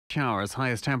Showers,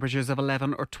 highest temperatures of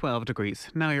 11 or 12 degrees.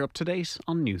 Now you're up to date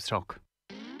on News Talk.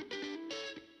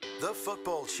 The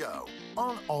Football Show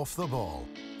on Off the Ball.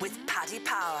 With Paddy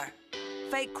Power.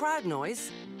 Fake crowd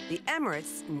noise? The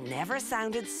Emirates never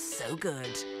sounded so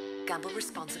good. Gamble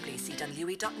responsibly. See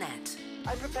dunlewy.net.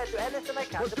 I'm prepared to do anything I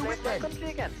can to play for my country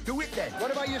again. Do it then.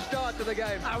 What about your start to the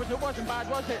game? It wasn't bad,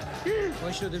 was it? Why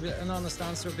should an honest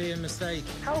answer be a mistake?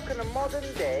 How can a modern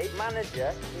day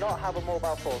manager not have a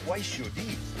mobile phone? Why should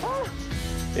he?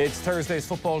 It's Thursday's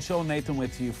Football Show. Nathan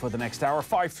with you for the next hour.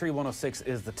 53106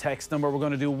 is the text number. We're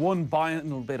going to do one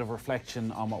final bit of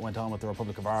reflection on what went on with the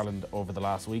Republic of Ireland over the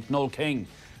last week. Noel King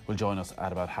will join us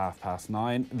at about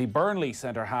 9:30. The Burnley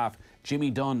centre half, Jimmy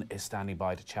Dunne, is standing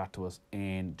by to chat to us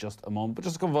in just a moment. But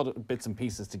just a couple of other bits and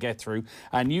pieces to get through.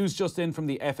 News just in from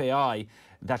the FAI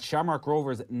that Shamrock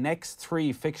Rovers' next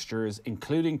 3 fixtures,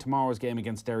 including tomorrow's game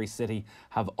against Derry City,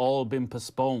 have all been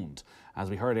postponed. As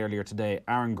we heard earlier today,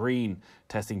 Aaron Green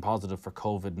testing positive for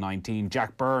COVID-19.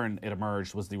 Jack Byrne, it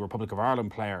emerged, was the Republic of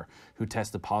Ireland player who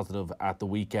tested positive at the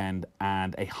weekend,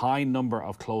 and a high number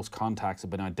of close contacts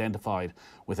have been identified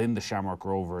within the Shamrock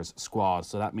Rovers squad.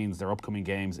 So that means their upcoming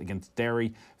games against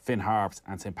Derry, Finn Harps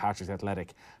and St Patrick's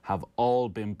Athletic have all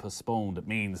been postponed. It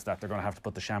means that they're going to have to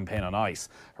put the champagne on ice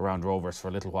around Rovers for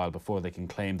a little while before they can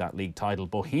claim that league title.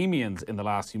 Bohemians, in the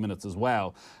last few minutes as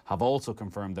well, have also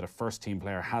confirmed that a first team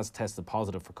player has tested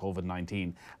positive for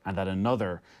COVID-19 and that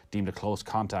another deemed a close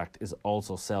contact is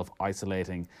also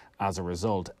self-isolating as a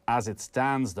result. As it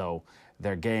stands though,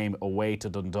 their game away to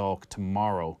Dundalk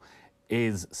tomorrow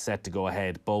is set to go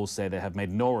ahead. Bows say they have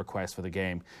made no request for the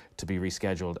game to be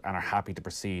rescheduled and are happy to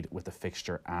proceed with the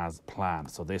fixture as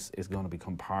planned. So this is going to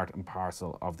become part and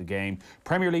parcel of the game.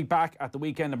 Premier League back at the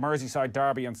weekend, a Merseyside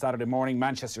derby on Saturday morning,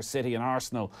 Manchester City and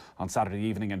Arsenal on Saturday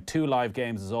evening, and 2 live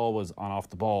games as always on Off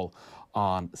the Ball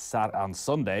on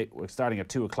Sunday. We're starting at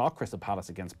 2 o'clock, Crystal Palace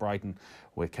against Brighton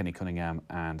with Kenny Cunningham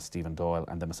and Stephen Doyle,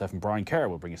 and then myself and Brian Kerr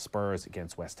will bring you Spurs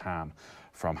against West Ham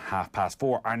from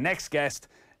 4:30. Our next guest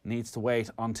needs to wait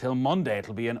until Monday.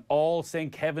 It'll be an all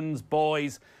St Kevin's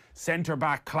boys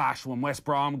centre-back clash when West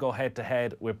Brom go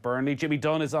head-to-head with Burnley. Jimmy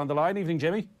Dunne is on the line. Evening,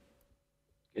 Jimmy.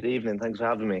 Good evening. Thanks for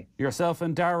having me. Yourself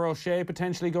and Darragh O'Shea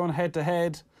potentially going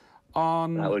head-to-head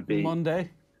on Monday.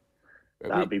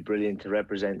 That would be brilliant. To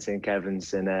represent St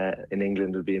Kevin's in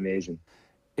England would be amazing.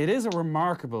 It is a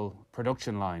remarkable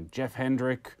production line. Jeff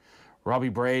Hendrick, Robbie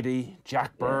Brady,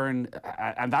 Jack Byrne,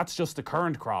 and that's just the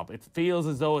current crop. It feels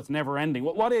as though it's never ending.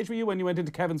 What age were you when you went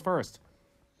into Kevin's first?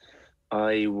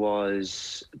 I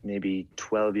was maybe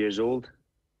 12 years old.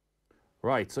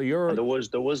 Right, so you're... And there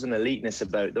was an eliteness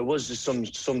about... There was just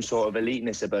some sort of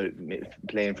eliteness about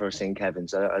playing for St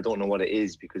Kevin's. I don't know what it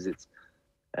is, because it's...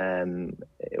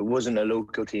 it wasn't a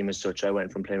local team as such. I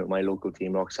went from playing with my local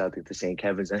team, Rock Celtic, to St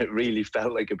Kevin's, and it really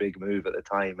felt like a big move at the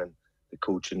time, and the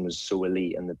coaching was so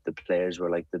elite, and the players were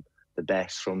like the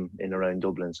best from in around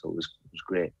Dublin, so it was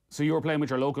great. So you were playing with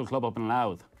your local club up in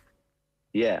Louth?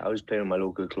 Yeah, I was playing with my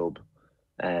local club,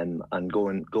 and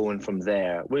going from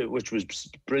there, which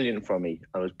was brilliant for me.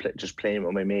 I was just playing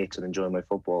with my mates and enjoying my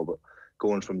football, but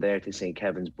going from there to St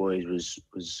Kevin's boys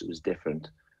was different.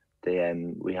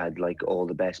 We had like all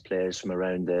the best players from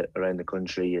around the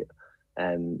country,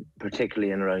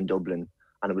 particularly in around Dublin.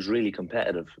 And it was really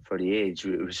competitive for the age.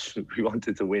 We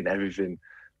wanted to win everything,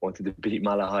 wanted to beat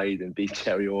Malahide and beat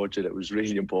Cherry Orchard. It was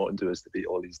really important to us to beat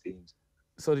all these teams.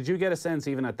 So did you get a sense,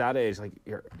 even at that age, like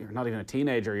you're not even a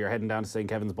teenager, you're heading down to St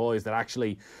Kevin's boys, that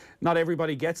actually not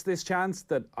everybody gets this chance,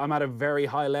 that I'm at a very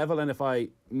high level, and if I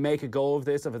make a go of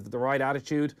this, if it's the right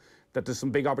attitude, that there's some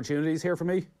big opportunities here for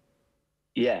me?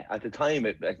 Yeah, at the time,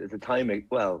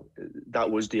 well, that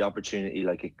was the opportunity.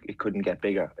 Like it couldn't get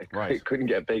bigger. It couldn't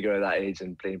get bigger at that age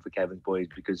and playing for Kevin's boys,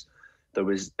 because there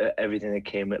was everything that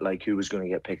came with, like, who was going to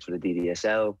get picked for the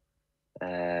DDSL.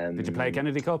 Did you play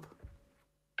Kennedy Cup?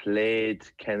 Played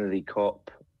Kennedy Cup.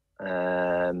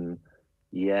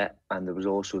 Yeah, and there was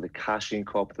also the Cashin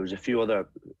Cup. There was a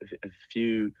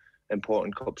few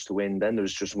important cups to win. Then there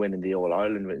was just winning the All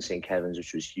Ireland with St Kevin's,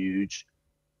 which was huge.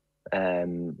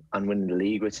 And winning the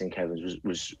league with St Kevin's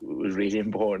was really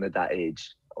important at that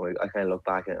age. I kind of look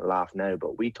back and laugh now,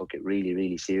 but we took it really,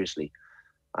 really seriously,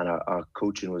 and our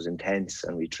coaching was intense,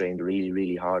 and we trained really,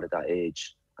 really hard at that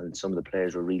age. And some of the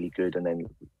players were really good. And then,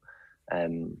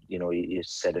 you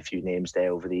said a few names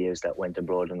there over the years that went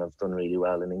abroad and have done really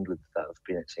well in England that have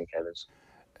been at St Kevin's.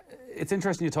 It's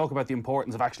interesting you talk about the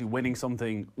importance of actually winning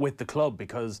something with the club,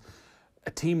 because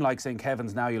a team like St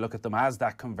Kevin's now, you look at them as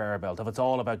that conveyor belt. If it's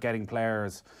all about getting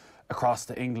players across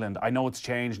to England. I know it's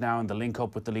changed now in the link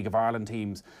up with the League of Ireland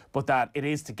teams, but that it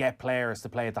is to get players to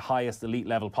play at the highest elite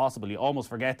level possible. You almost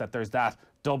forget that there's that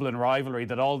Dublin rivalry,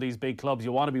 that all these big clubs,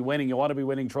 you want to be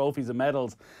winning trophies and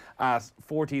medals at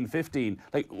 14, 15.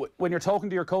 Like when you're talking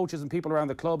to your coaches and people around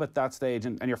the club at that stage,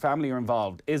 and your family are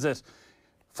involved, is it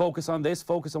focus on this,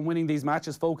 focus on winning these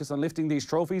matches, focus on lifting these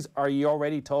trophies? Are you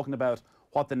already talking about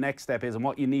what the next step is and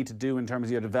what you need to do in terms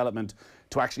of your development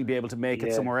to actually be able to make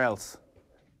it somewhere else?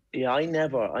 Yeah, I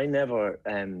never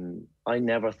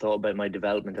thought about my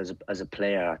development as a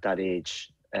player at that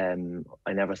age.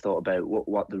 I never thought about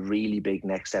what the really big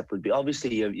next step would be.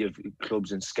 Obviously, you have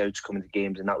clubs and scouts coming to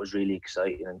games, and that was really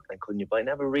exciting, and couldn't you? But I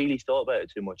never really thought about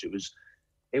it too much.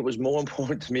 It was more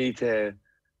important to me to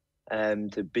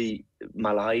beat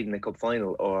Malahide in the cup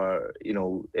final, or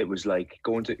it was like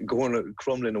going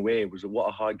crumbling away. It was what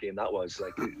a hard game that was.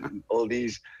 Like all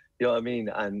these, you know what I mean?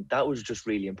 And that was just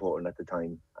really important at the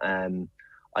time.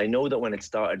 I know that when it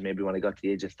started, maybe when I got to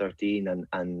the age of 13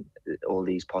 and all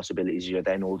these possibilities, you're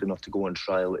then old enough to go on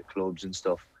trial with clubs and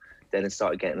stuff. Then it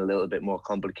started getting a little bit more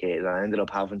complicated. I ended up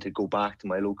having to go back to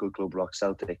my local club, Rock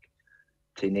Celtic,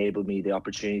 to enable me the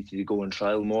opportunity to go on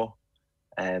trial more.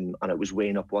 And it was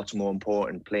weighing up what's more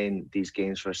important, playing these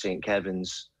games for St.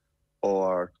 Kevin's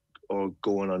or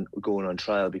going on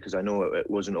trial, because I know it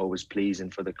wasn't always pleasing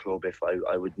for the club if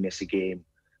I would miss a game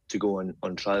to go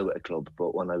on trial with a club.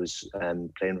 But when I was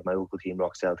playing with my local team,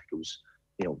 Rock Celtic, it was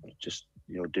just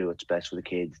do what's best for the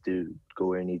kids, go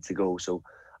where it needs to go. So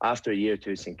after a year or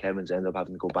two at St. Kevin's, I ended up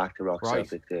having to go back to Rock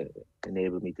Celtic to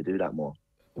enable me to do that more.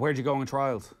 Where'd you go on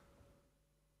trials?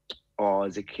 Oh,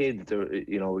 as a kid, so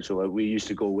we used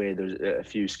to go away. There's a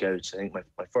few scouts. I think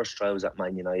my first trial was at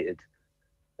Man United.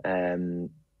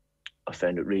 I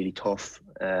found it really tough.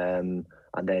 And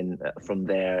then from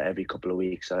there, every couple of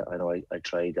weeks, I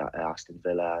tried at Aston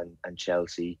Villa and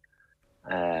Chelsea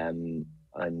and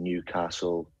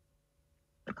Newcastle.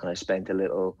 And I spent a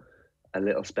little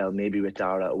spell maybe with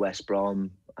Dara at West Brom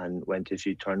and went to a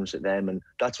few tournaments at them. And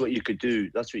that's what you could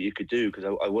do. Because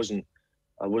I wasn't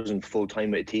full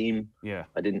time with a team. Yeah.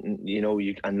 I didn't,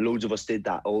 and loads of us did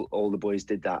that. All the boys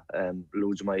did that.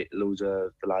 Loads of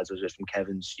the lads I was with from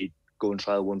Kevin's, you'd go and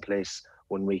trial one place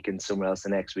one week and somewhere else the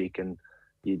next week, and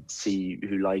you'd see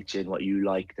who liked you and what you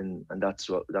liked, and that's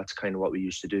kind of what we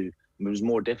used to do. And it was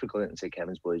more difficult in St.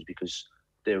 Kevin's boys because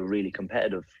they were really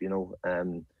competitive,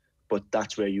 but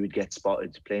that's where you would get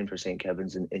spotted playing for St.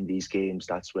 Kevin's in these games.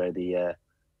 That's where the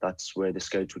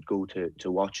scouts would go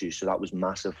to watch you. So that was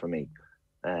massive for me.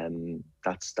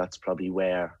 That's probably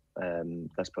where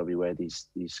these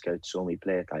scouts saw me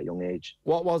play at that young age.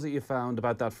 What was it you found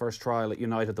about that first trial at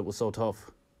United that was so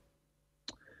tough?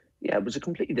 Yeah, it was a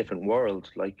completely different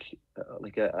world. Like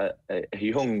a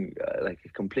young, like a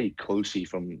complete cosy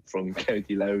from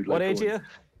County Louth. What age are you?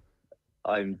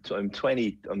 I'm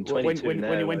 20. I'm 22 now.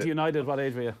 When you went to United, what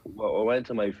age were you? Well, I went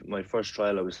to my first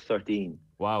trial. I was 13.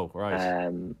 Wow, right.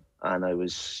 And I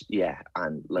was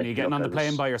and like. Are you getting on the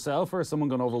plane by yourself, or is someone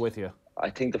going over with you? I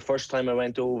think the first time I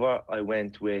went over, I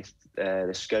went with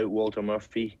the scout Walter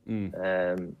Murphy.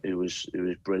 It was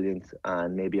brilliant,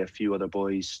 and maybe a few other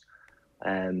boys.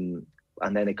 And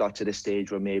then it got to the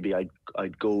stage where maybe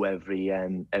I'd go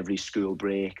every school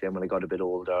break. Then when I got a bit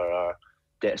older, or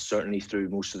certainly through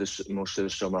most of the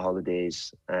summer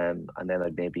holidays, and then I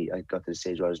got to the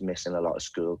stage where I was missing a lot of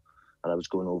school, and I was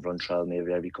going over on trial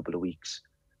maybe every couple of weeks.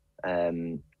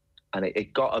 And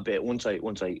it got a bit once I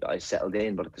settled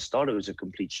in, but at the start it was a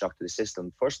complete shock to the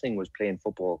system. First thing was playing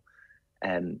football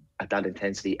at that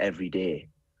intensity every day.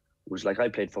 It was like I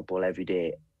played football every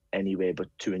day anyway, but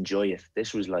to enjoy it.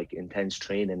 This was like intense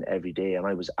training every day, and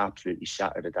I was absolutely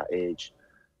shattered at that age.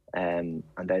 And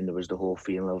then there was the whole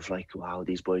feeling of like, wow,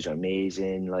 these boys are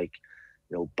amazing. Like,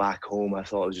 back home I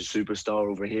thought I was a superstar.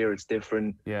 Over here it's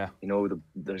different. Yeah.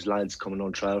 There's lads coming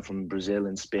on trial from Brazil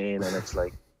and Spain, and it's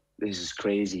like, this is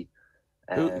crazy.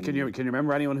 Can you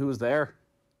remember anyone who was there?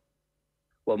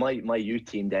 Well, my youth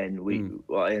team then,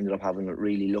 I ended up having it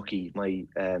really lucky.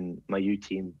 My youth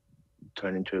team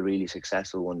turned into a really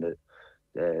successful one.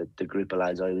 The group of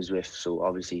lads I was with. So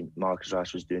obviously Marcus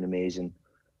Rash was doing amazing.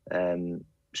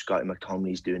 Scotty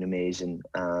McTominay's doing amazing.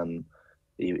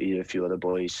 You had a few other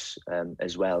boys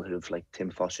as well who have, like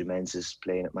Tim Fosu-Mensah is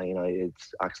playing at Man United,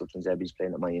 Axel Tuanzebe's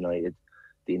playing at Man United,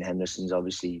 Dean Henderson's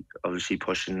obviously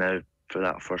pushing now for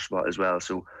that first spot as well.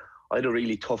 So I had a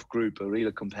really tough group, a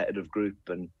really competitive group,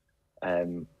 and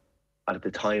at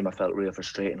the time I felt real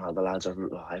frustrating how the lads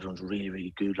everyone's really,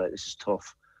 really good, like this is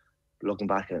tough. But looking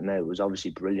back at it now, it was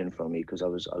obviously brilliant for me because I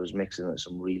was mixing with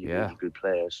some really, really good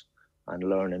players and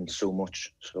learning so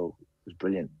much. So it was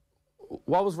brilliant.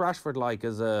 What was Rashford like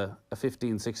as a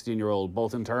 15, 16-year-old,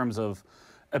 both in terms of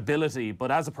ability,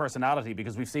 but as a personality?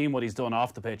 Because we've seen what he's done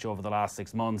off the pitch over the last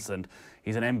 6 months, and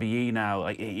he's an MBE now.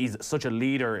 Like, he's such a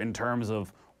leader in terms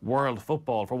of world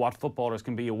football, for what footballers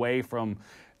can be away from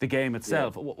the game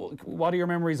itself. Yeah. What are your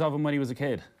memories of him when he was a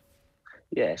kid?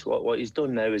 Yes, what he's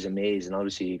done now is amazing.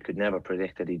 Obviously, you could never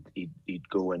predict that he'd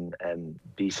go and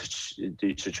do such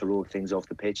heroic things off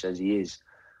the pitch as he is.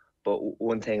 But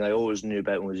one thing I always knew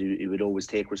about him was he would always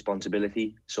take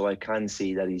responsibility. So I can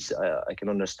see that I can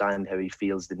understand how he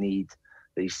feels the need,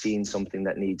 that he's seen something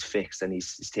that needs fixed, and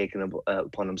he's taken it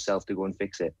upon himself to go and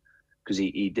fix it. Because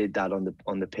he did that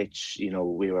on the pitch. You know,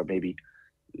 we were maybe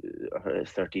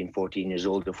 13, 14 years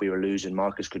old. If we were losing,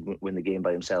 Marcus could win the game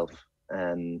by himself.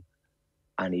 And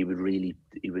he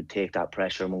would take that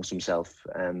pressure amongst himself.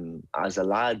 As a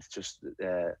lad, just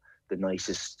the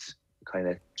nicest, kind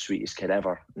of sweetest kid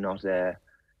ever.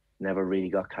 Never really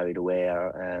got carried away,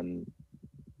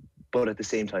 but at the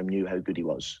same time knew how good he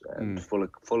was.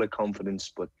 Full of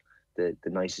confidence, but the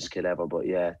nicest kid ever. But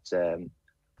yeah,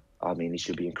 I mean, he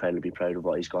should be incredibly proud of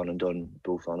what he's gone and done,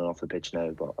 both on and off the pitch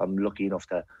now. But I'm lucky enough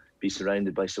to be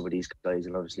surrounded by some of these guys,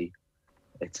 and obviously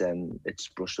it's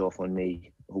brushed off on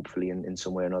me, hopefully in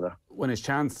some way or another. When his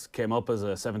chance came up as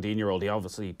a 17-year-old, he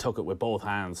obviously took it with both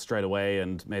hands straight away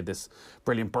and made this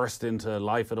brilliant burst into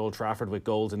life at Old Trafford with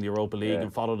goals in the Europa League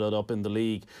and followed it up in the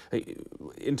league.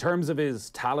 In terms of his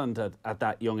talent at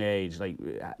that young age, like,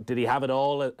 did he have it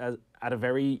all at a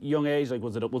very young age? Like,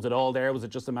 was it all there? Was it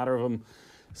just a matter of him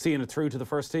seeing it through to the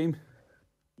first team?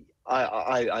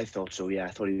 I thought so, yeah.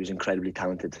 I thought he was incredibly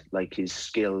talented. Like, his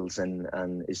skills and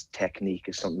his technique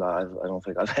is something that I don't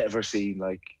think I've ever seen,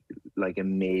 like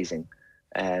amazing.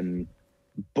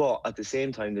 But at the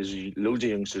same time, there's loads of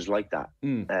youngsters like that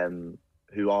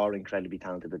who are incredibly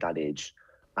talented at that age.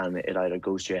 And it either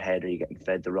goes to your head or you're getting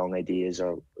fed the wrong ideas,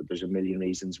 or there's a million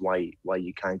reasons why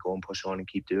you can't go and push on and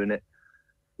keep doing it.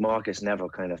 Marcus never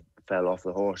kind of fell off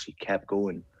the horse. He kept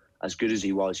going. As good as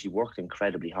he was, he worked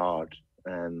incredibly hard.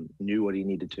 Knew what he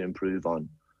needed to improve on,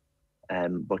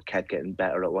 but kept getting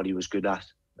better at what he was good at.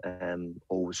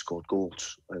 Always scored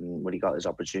goals, and when he got his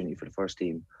opportunity for the first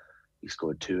team, he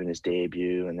scored 2 in his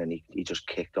debut, and then he just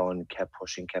kicked on, kept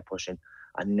pushing,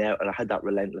 and I had that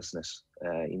relentlessness.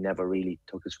 He never really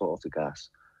took his foot off the gas,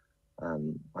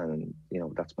 and you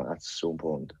know, that's so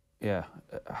important. Yeah.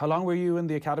 How long were you in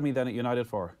the academy then at United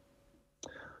for?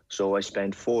 So I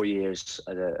spent 4 years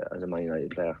as a Man United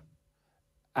player.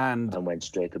 And went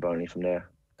straight to Burnley from there.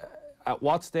 At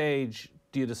what stage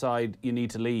do you decide you need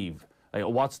to leave? Like,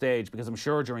 at what stage? Because I'm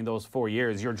sure during those 4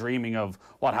 years you're dreaming of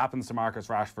what happens to Marcus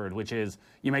Rashford, which is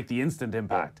you make the instant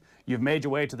impact. You've made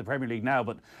your way to the Premier League now,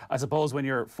 but I suppose when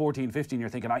you're 14, 15, you're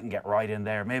thinking, I can get right in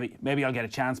there. Maybe I'll get a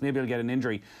chance. Maybe I'll get an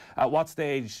injury. At what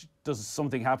stage does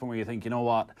something happen where you think, you know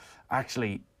what,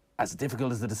 actually, as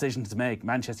difficult as the decision to make,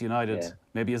 Manchester United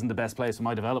maybe isn't the best place for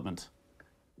my development?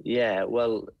 Yeah,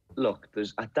 well, look,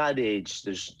 at that age,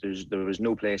 there was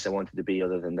no place I wanted to be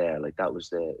other than there. Like, that was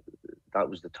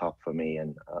the top for me,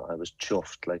 and I was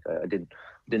chuffed. Like, I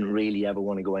didn't really ever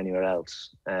want to go anywhere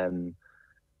else.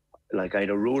 Like, I had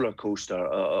a roller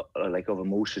coaster like of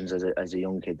emotions as a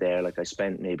young kid there. Like, I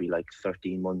spent maybe like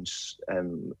 13 months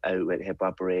out with hip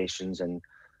operations and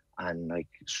like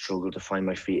struggled to find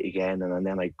my feet again, and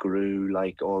then I grew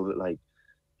like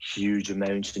huge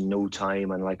amounts in no time,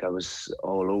 and like I was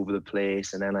all over the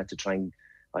place, and then I had to try and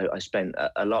I spent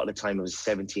a lot of the time as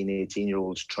 17,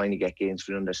 18-year-olds trying to get games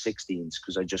for the under 16s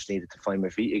because I just needed to find my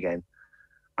feet again.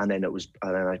 And then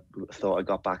I thought I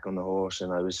got back on the horse,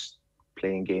 and I was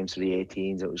playing games for the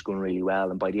 18s. It was going really well,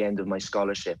 and by the end of my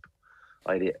scholarship,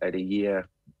 I had a year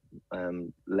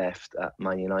left at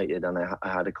Man United, and I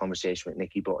had a conversation with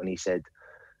Nicky Butt, and he said,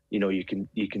 you know, you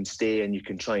can stay and you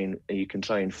can try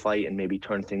and fight and maybe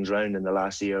turn things around in the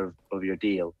last year of your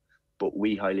deal, but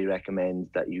we highly recommend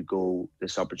that you go.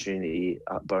 This opportunity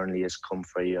at Burnley has come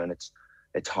for you, and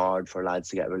it's hard for lads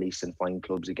to get released and find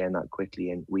clubs again that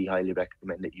quickly, and we highly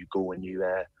recommend that you go and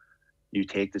you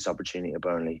take this opportunity at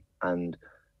Burnley. And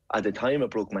at the time,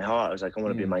 it broke my heart. I was like, I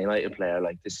want to be a Man United player.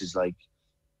 Like, this is like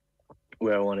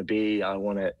where I want to be. I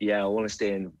want to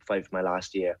stay and fight for my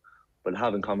last year. But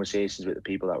having conversations with the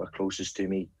people that were closest to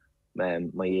me, my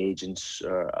agents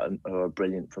are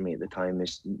brilliant for me at the time.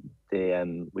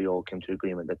 We all came to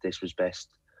agreement that this was best.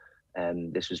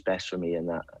 This was best for me, and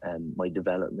that my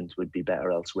development would be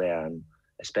better elsewhere, and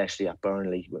especially at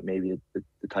Burnley, with maybe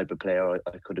the type of player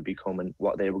I could have become and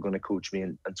what they were going to coach me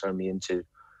and turn me into.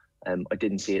 I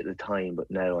didn't see it at the time,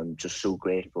 but now I'm just so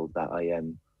grateful that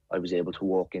I was able to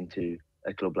walk into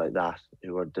a club like that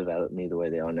who are developing me the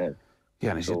way they are now.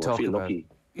 Yeah, and as you talk about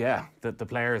Yeah, the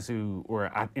players who were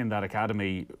in that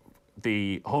academy,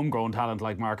 the homegrown talent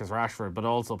like Marcus Rashford, but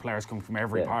also players coming from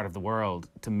every part of the world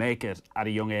to make it at a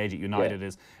young age at United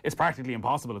it's practically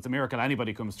impossible. It's a miracle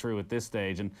anybody comes through at this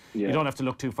stage, and you don't have to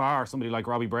look too far. Somebody like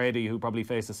Robbie Brady, who probably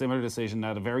faced a similar decision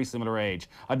at a very similar age.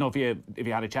 I don't know if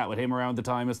you had a chat with him around the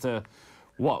time as to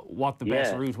what the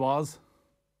best route was.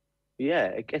 Yeah,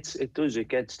 it gets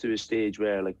to a stage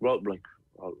where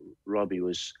Robbie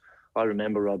was. I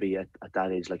remember Robbie at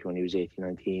that age, like when he was 18,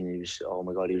 19, he was, oh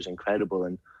my God, he was incredible.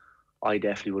 And I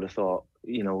definitely would have thought,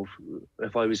 you know,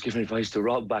 if I was giving advice to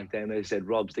Rob back then, I said,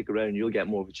 Rob, stick around, you'll get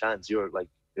more of a chance. You're like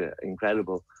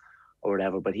incredible or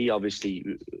whatever. But he obviously,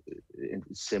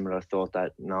 similar, thought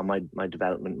that, no, my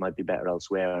development might be better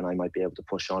elsewhere and I might be able to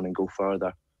push on and go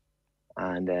further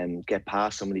and get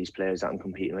past some of these players that I'm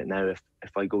competing with now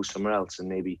if I go somewhere else and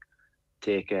maybe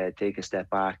take a step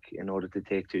back in order to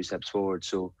take 2 steps forward.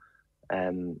 So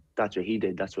that's what he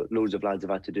did. That's what loads of lads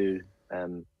have had to do.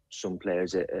 Some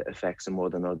players it affects them more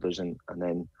than others, and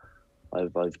then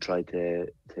I've tried to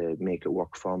make it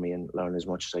work for me and learn as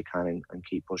much as I can and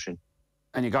keep pushing.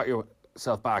 And you got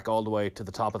yourself back all the way to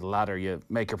the top of the ladder. You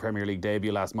make your Premier League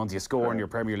debut last month. You score in your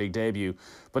Premier League debut,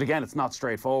 but again, it's not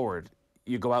straightforward.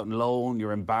 You go out on loan.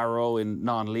 You're in Barrow in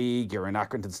non-league. You're in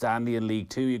Accrington Stanley in League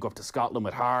 2. You go up to Scotland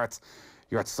with Hearts.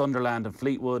 You're at Sunderland and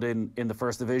Fleetwood in the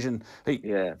First Division.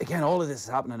 Again, all of this is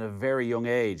happening at a very young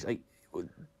age.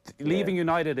 Leaving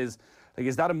United is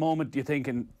that a moment, do you think,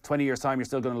 in 20 years' time you're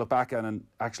still going to look back on and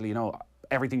actually, you know,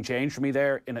 everything changed for me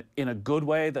there in a good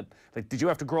way? That did you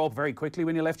have to grow up very quickly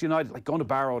when you left United? Like going to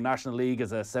Barrow National League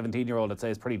as a 17-year-old, I'd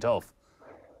say, is pretty tough.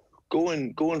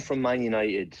 Going from Man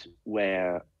United,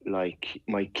 where like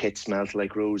my kit smelled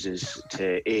like roses,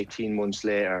 to 18 months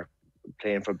later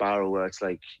playing for Barrow, where it's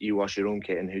like you wash your own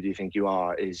kit and who do you think you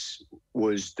are,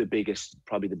 was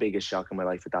probably the biggest shock in my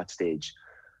life at that stage.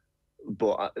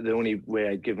 But the only way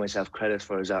I'd give myself credit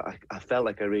for is that I felt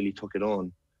like I really took it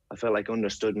on. I felt like I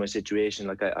understood my situation.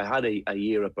 Like I had a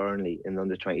year at Burnley in the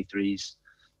under-23s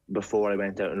before I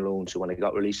went out on loan. So when I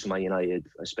got released from Man United,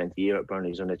 I spent a year at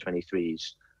Burnley's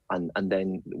under-23s and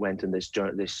then went on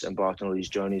embarked on all these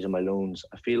journeys on my loans.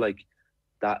 I feel like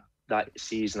that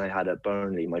season I had at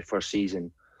Burnley, my first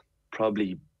season,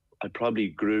 I probably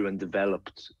grew and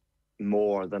developed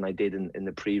more than I did in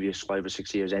the previous 5 or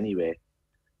 6 years anyway,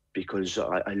 because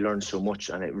I learned so much,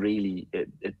 and it really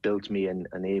it built me and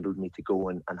enabled me to go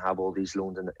and have all these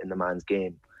loans in the man's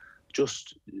game,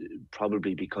 just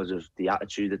probably because of the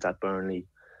attitude that's at Burnley,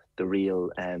 the real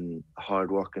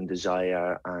hard work and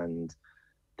desire, and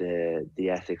the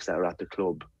ethics that are at the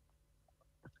club.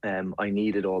 I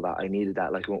needed all that. I needed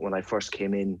that. Like when I first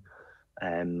came in,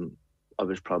 I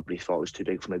was probably thought it was too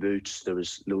big for my boots. There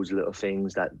was loads of little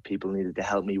things that people needed to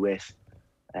help me with.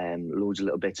 Loads of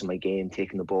little bits of my game,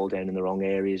 taking the ball down in the wrong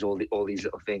areas, all these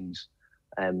little things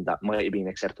that might have been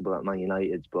acceptable at Man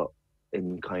United, but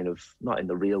in kind of not in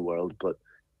the real world, but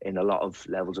in a lot of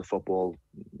levels of football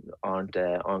aren't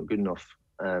good enough.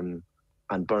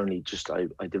 And Burnley,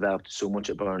 I developed so much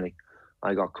at Burnley.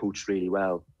 I got coached really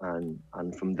well, and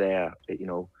from there,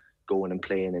 going and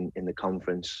playing in the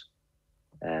conference,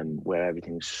 where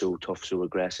everything's so tough, so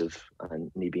aggressive,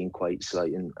 and me being quite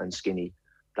slight and skinny,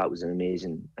 that was an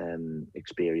amazing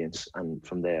experience. And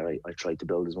from there, I tried to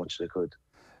build as much as I could.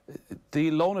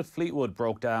 The loan at Fleetwood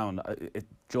broke down.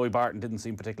 Joey Barton didn't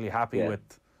seem particularly happy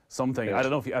with something. Yeah. I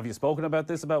don't know have you spoken about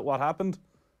this, about what happened?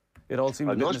 It all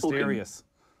seemed a bit mysterious.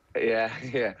 Yeah.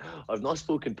 I've not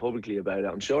spoken publicly about it.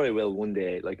 I'm sure I will one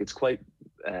day. Like it's quite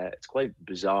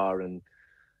bizarre, and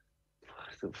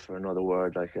for another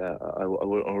word, like I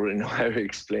wouldn't really know how to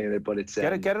explain it. But it's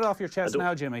get it off your chest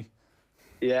now, Jimmy.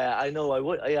 Yeah, I know.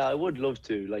 I would love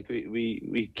to. Like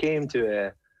we came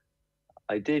to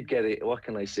I did get it. What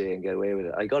can I say and get away with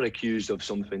it? I got accused of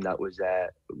something that was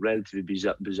relatively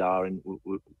bizarre, and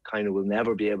we kind of will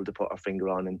never be able to put our finger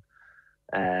on.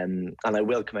 And I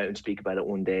will come out and speak about it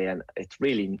one day. And it's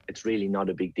really not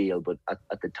a big deal. But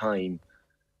at the time,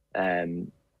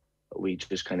 we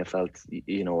just kind of felt,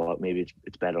 maybe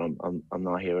it's better I'm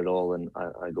not here at all, and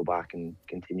I go back and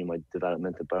continue my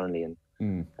development at Burnley.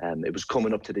 And it was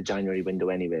coming up to the January window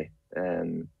anyway.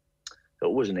 So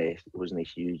it wasn't a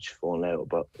huge falling out,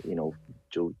 but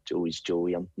Joey's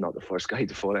Joey. I'm not the first guy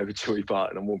to fall out with Joey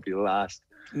Barton, and won't be the last.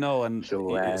 No, and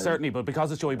so, certainly, but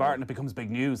because it's Joey Barton, it becomes big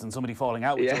news, and somebody falling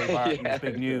out with Joey Barton is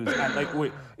big news.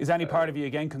 And is any part of you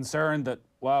again concerned that,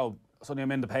 wow, suddenly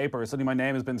I'm in the paper, suddenly my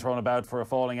name has been thrown about for a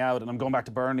falling out, and I'm going back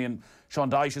to Burnley, and Sean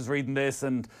Dyche is reading this,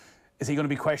 and is he going to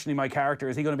be questioning my character?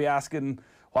 Is he going to be asking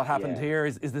what happened here?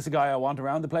 Is this a guy I want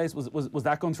around the place? Was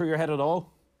that going through your head at all?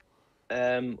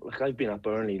 Like I've been at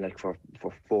Burnley like for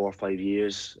 4 or 5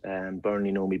 years.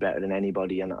 Burnley know me better than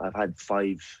anybody, and I've had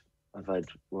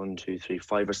 1, 2, 3,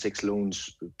 5 or 6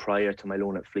 loans prior to my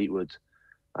loan at Fleetwood.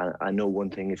 And I know one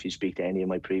thing: if you speak to any of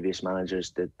my previous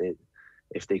managers, that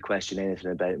if they question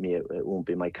anything about me, it won't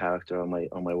be my character or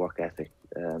my work ethic.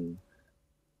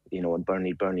 You know, and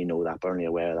Burnley know that. Burnley are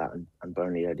aware of that, and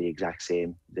Burnley are the exact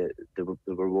same. The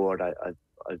reward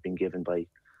I've been given by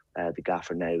the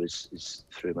gaffer now is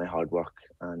through my hard work,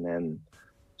 and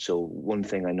so one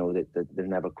thing I know that they've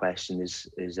never questioned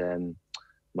is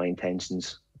my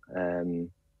intentions and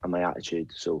my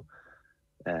attitude. So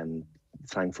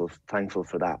thankful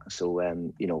for that. So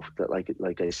you know, that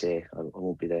like I say, I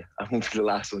won't be the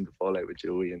last one to fall out with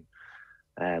Joey,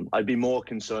 and I'd be more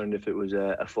concerned if it was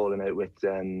a falling out with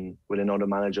another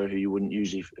manager who wouldn't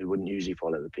usually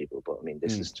fall out with people. But I mean,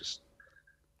 this is just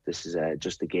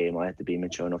a game. I had to be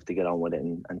mature enough to get on with it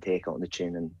and take it on the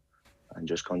chin and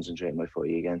just concentrate on my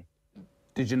footy again.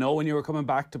 Did you know when you were coming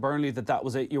back to Burnley that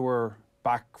was it? You were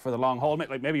back for the long haul?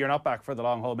 Like maybe you're not back for the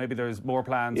long haul. Maybe there's more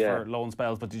plans for loan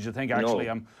spells. But did you think actually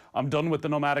I'm done with the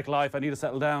nomadic life? I need to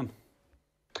settle down.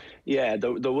 Yeah,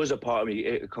 there was a part of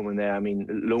me coming there. I mean,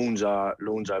 loans are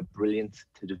brilliant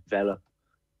to develop,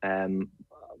 and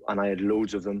I had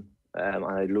loads of them.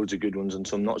 I had loads of good ones and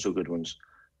some not so good ones.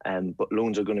 But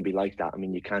loans are going to be like that. I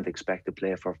mean, you can't expect to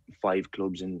play for 5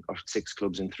 clubs or 6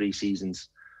 clubs in 3 seasons,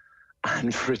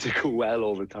 and for it to go well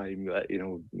over time. You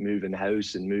know, moving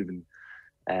house and moving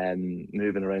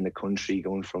around the country,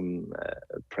 going from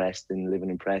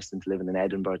living in Preston to living in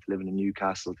Edinburgh to living in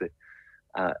Newcastle to.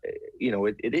 You know,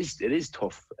 it is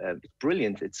tough. It's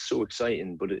brilliant. It's so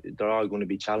exciting, but there are going to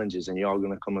be challenges, and you are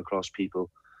going to come across people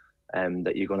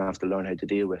that you're going to have to learn how to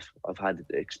deal with. I've had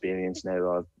experience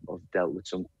now. I've dealt with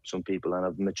some people, and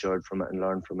I've matured from it and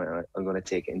learned from it. And I'm going to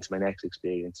take it into my next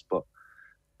experience. But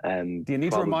do you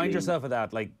need to remind yourself of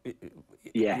that? Like,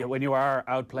 when you are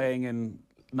out playing in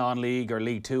non-league or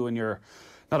League Two, and you're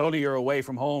away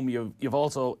from home, you've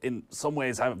also in some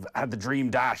ways have had the dream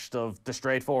dashed of the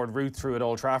straightforward route through at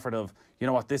Old Trafford of, you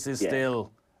know what, this is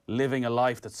still living a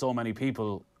life that so many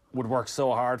people would work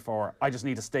so hard for. I just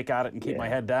need to stick at it and keep my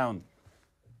head down.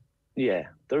 Yeah,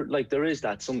 there is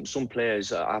that. Some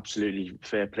players are absolutely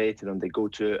fair play to them. They go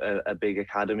to a big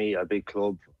academy, a big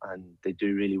club, and they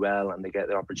do really well, and they get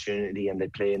their opportunity, and they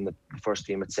play in the first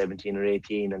team at 17 or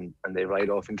 18, and they ride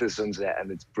off into the sunset,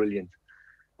 and it's brilliant.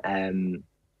 And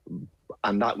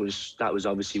that was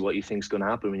obviously what you think is going to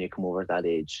happen when you come over at that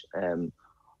age.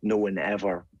 No one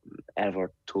ever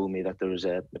told me that there was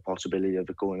a possibility of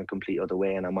it going a complete other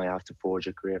way, and I might have to forge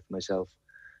a career for myself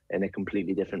in a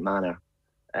completely different manner.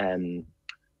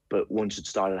 But once it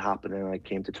started happening, I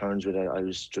came to terms with it. I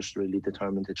was just really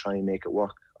determined to try and make it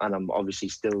work, and I'm obviously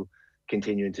still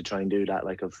continuing to try and do that.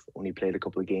 Like, I've only played a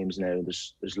couple of games now.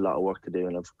 There's a lot of work to do,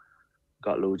 and I've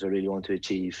got loads I really want to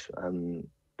achieve.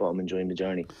 But I'm enjoying the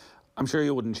journey. I'm sure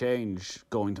you wouldn't change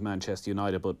going to Manchester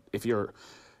United, but if you're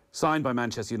signed by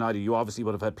Manchester United, you obviously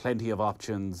would have had plenty of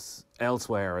options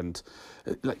elsewhere. And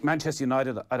like Manchester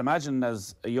United, I'd imagine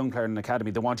as a young player in an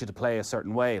academy, they want you to play a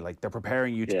certain way. Like, they're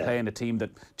preparing you to play in a team that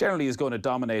generally is going to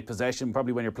dominate possession.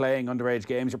 Probably when you're playing underage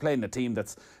games, you're playing in a team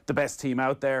that's the best team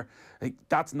out there. Like,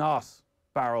 that's not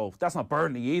Barrow. That's not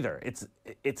Burnley either.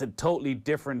 It's a totally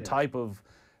different type of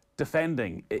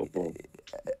defending.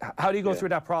 How do you go through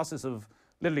that process of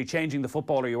literally changing the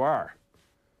footballer you are?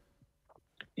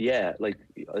 Yeah, like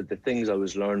the things I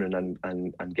was learning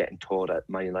and getting taught at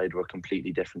Man United were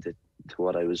completely different to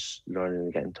what I was learning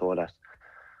and getting taught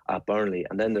at Burnley.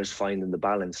 And then there's finding the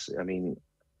balance. I mean,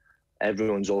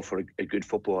 everyone's all for a good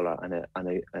footballer and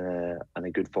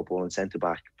a good footballing centre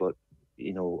back. But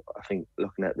you know, I think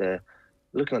looking at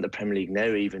the Premier League now,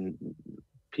 even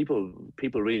people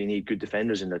really need good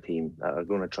defenders in their team that are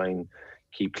going to try and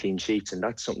keep clean sheets, and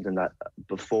that's something that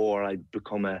before I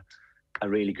become a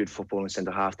really good footballing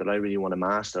centre half that I really want to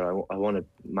master. I want to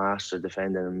master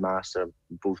defending and master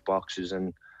both boxes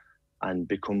and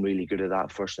become really good at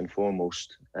that first and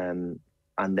foremost, and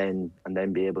then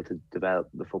be able to develop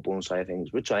the footballing side of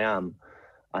things, which I am.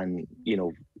 And you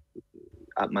know,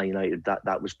 at Man United,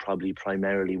 that was probably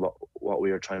primarily what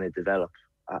we were trying to develop.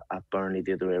 At Burnley,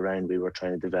 the other way around, we were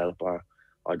trying to develop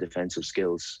our defensive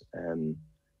skills,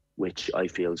 which I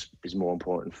feel is more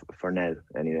important for now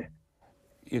anyway.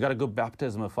 You got a good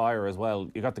baptism of fire as well.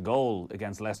 You got the goal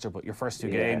against Leicester, but your first 2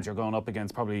 games, you're going up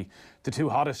against probably the 2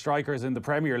 hottest strikers in the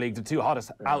Premier League, the 2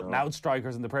 hottest out-and-out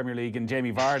strikers in the Premier League, and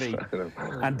Jamie Vardy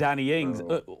and Danny Ings.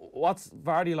 What's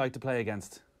Vardy like to play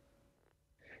against?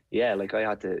 Yeah, like I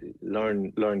had to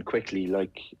learn quickly.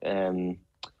 Like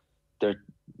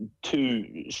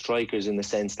two strikers in the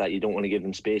sense that you don't want to give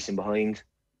them space in behind.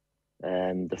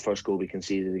 The first goal we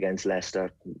conceded against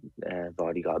Leicester,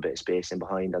 Vardy got a bit of space in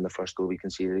behind, and the first goal we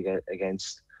conceded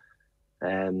against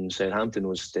Southampton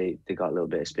was they got a little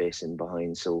bit of space in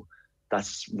behind. So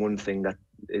that's one thing that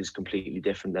is completely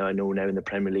different now. I know now in the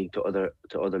Premier League to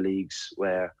other leagues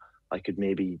where I could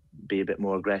maybe be a bit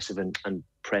more aggressive and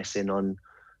press in on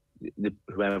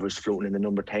whoever's floating in the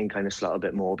number 10 kind of slot a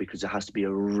bit more, because it has to be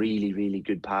a really, really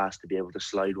good pass to be able to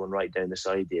slide one right down the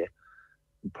side there,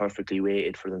 perfectly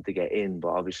weighted for them to get in. But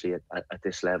obviously at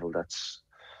this level, that's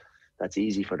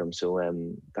easy for them. So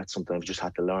that's something I've just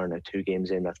had to learn. Now 2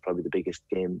 games in, that's probably the biggest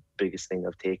thing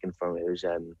I've taken from it is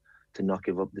to not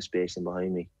give up the space in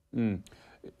behind me.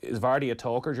 Is Vardy a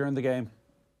talker during the game?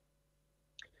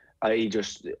 I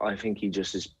think he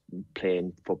just is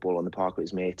playing football on the park with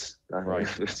his mates. Right.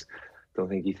 Don't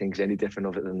think he thinks any different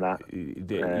of it than that. You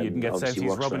can get sense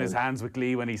he's rubbing his hands with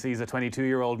glee when he sees a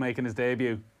 22-year-old making his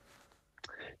debut.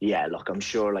 Yeah, look, I'm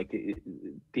sure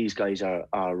these guys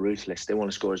are ruthless. They want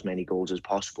to score as many goals as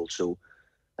possible. So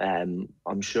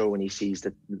I'm sure when he sees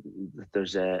that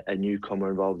there's a newcomer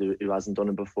involved who hasn't done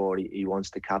it before, he wants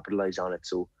to capitalise on it.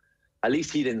 So at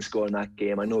least he didn't score in that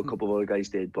game. I know a couple of other guys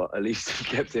did, but at least he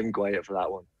kept him quiet for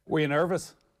that one. Were you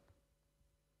nervous?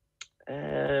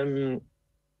 I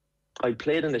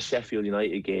played in the Sheffield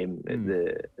United game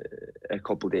a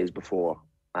couple of days before,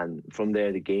 and from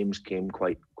there the games came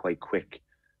quite quick.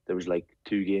 There was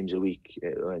 2 games a week,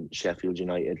 Sheffield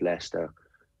United, Leicester,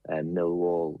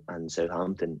 Millwall and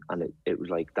Southampton, and it was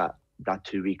like that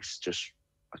 2 weeks, just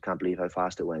I can't believe how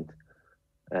fast it went.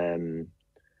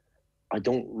 I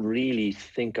don't really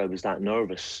think I was that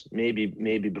nervous. Maybe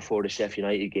before the Sheffield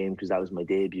United game, because that was my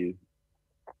debut.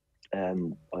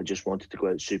 I just wanted to go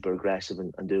out super aggressive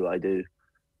and do what I do.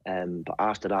 But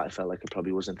after that, I felt like I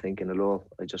probably wasn't thinking at all.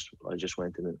 I just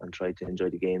went in and tried to enjoy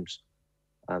the games,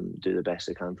 do the best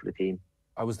I can for the team.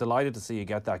 I was delighted to see you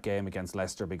get that game against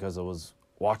Leicester, because I was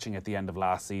watching at the end of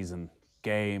last season,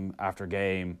 game after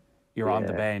game. You're on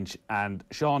the bench, and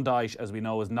Sean Dyche, as we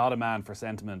know, is not a man for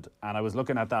sentiment. And I was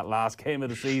looking at that last game of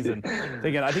the season,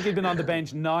 thinking, I think he'd been on the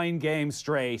bench 9 games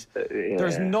straight.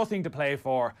 There's nothing to play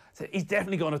for. So he's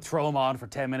definitely going to throw him on for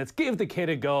 10 minutes. Give the kid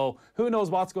a go. Who knows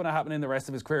what's going to happen in the rest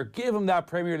of his career? Give him that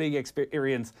Premier League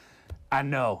experience.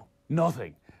 And no,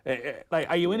 nothing.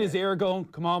 Are you in his ear going,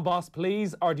 come on, boss,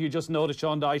 please? Or do you just know that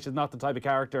Sean Dyche is not the type of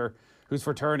character who's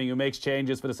for turning, who makes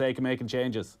changes for the sake of making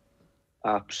changes?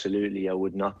 Absolutely, I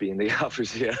would not be in the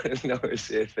office here. No,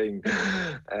 it's a thing.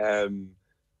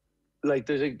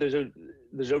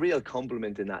 There's a real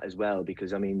compliment in that as well,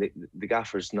 because I mean the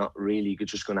gaffer's not really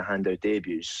just going to hand out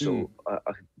debuts. So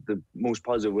the most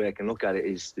positive way I can look at it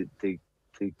is to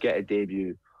get a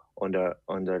debut under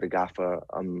the gaffer.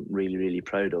 I'm really, really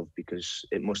proud of, because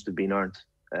it must have been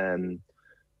earned.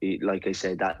 Like I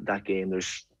said, that game,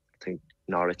 there's I think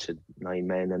Norwich had 9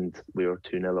 men and we were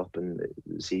 2-0 up and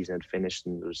the season had finished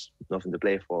and there was nothing to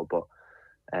play for. But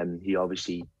he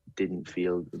obviously didn't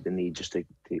feel the need just to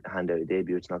hand out a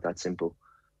debut. It's not that simple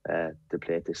to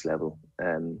play at this level.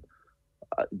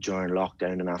 During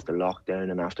lockdown and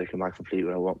after I came back from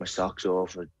Fleetwood, I worked my socks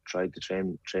off. I tried to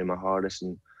train my hardest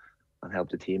and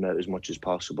help the team out as much as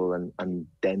possible. And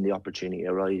then the opportunity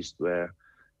arose where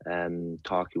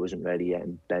Tarky wasn't ready yet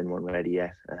and Ben weren't ready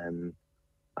yet.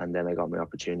 And then I got my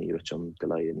opportunity, which I'm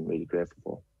delighted and really grateful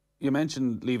for. You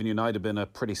mentioned leaving United being a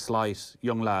pretty slight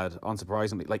young lad,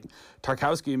 unsurprisingly. Like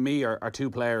Tarkowski and me are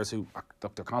 2 players who,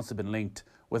 look, they're constantly been linked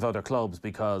with other clubs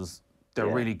because they're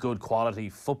really good quality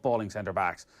footballing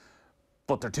centre-backs.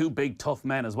 But they're 2 big, tough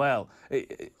men as well.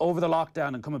 Over the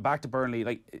lockdown and coming back to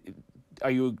Burnley,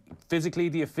 are you physically,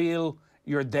 do you feel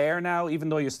you're there now, even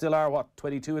though you still are,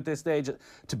 22 at this stage,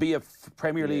 to be a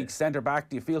Premier League centre-back?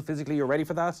 Do you feel physically you're ready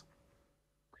for that?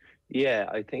 Yeah,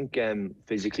 I think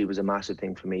physically was a massive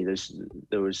thing for me.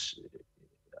 There was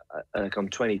I'm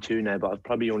 22 now, but I've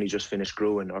probably only just finished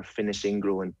growing or finishing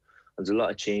growing. There's a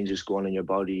lot of changes going on in your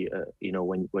body,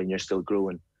 when you're still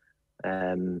growing.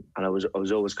 And I was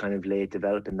always kind of late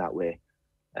developing that way.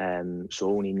 So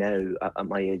only now at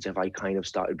my age have I kind of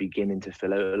started beginning to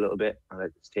fill out a little bit. And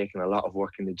it's taken a lot of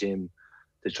work in the gym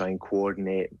to try and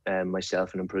coordinate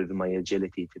myself and improving my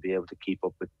agility to be able to keep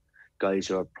up with guys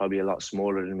who are probably a lot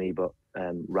smaller than me, but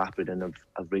rapid and have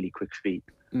really quick feet.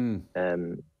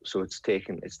 So it's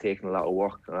taken a lot of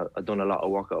work. I've done a lot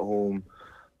of work at home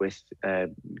with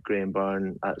Graham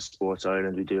Byrne at Sports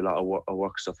Ireland. We do a lot of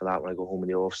work stuff like that when I go home in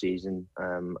the off season,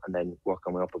 and then work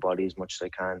on my upper body as much as I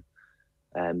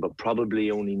can. But probably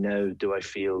only now do I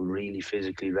feel really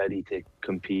physically ready to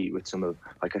compete with some of,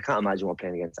 I can't imagine what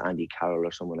playing against Andy Carroll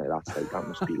or someone like that. That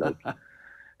must be like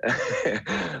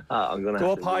I'm gonna Go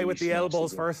have up to high really with the smash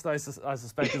elbows again. first, I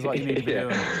suspect is what you need to be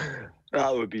doing.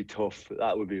 That would be tough.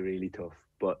 That would be really tough.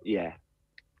 But yeah,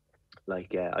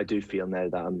 I do feel now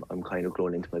that I'm kind of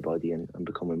growing into my body and I'm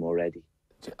becoming more ready.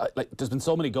 There's been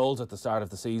so many goals at the start of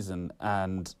the season,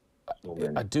 and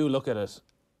I do look at it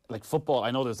like football.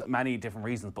 I know there's many different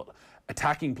reasons, but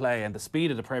attacking play and the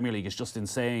speed of the Premier League is just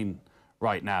insane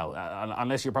right now.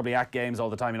 Unless you're probably at games all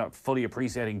the time, you're not fully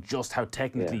appreciating just how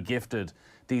technically gifted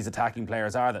these attacking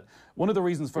players are. That one of the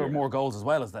reasons for more goals as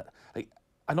well is that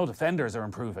I know defenders are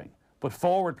improving, but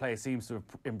forward play seems to have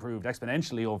improved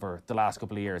exponentially over the last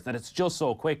couple of years. That it's just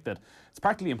so quick that it's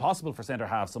practically impossible for centre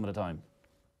halves some of the time.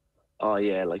 Oh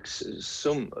yeah, like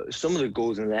some of the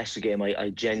goals in the Leicester game, I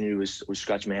genuinely was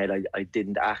scratching my head. I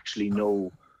didn't actually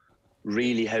know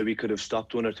really how we could have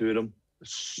stopped one or two of them.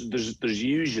 There's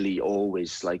usually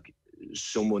always like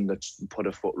someone that's put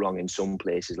a foot wrong in some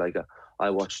places. Like I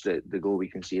watched the goal we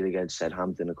conceded against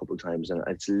Southampton a couple of times, and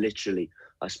it's literally,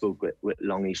 I spoke with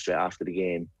Longy straight after the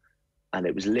game, and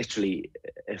it was literally,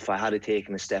 if I had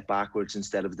taken a step backwards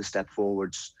instead of the step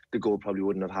forwards, the goal probably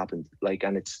wouldn't have happened. Like,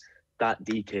 and it's that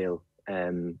detail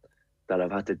that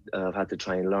I've had to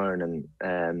try and learn, and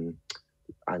then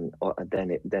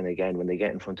again when we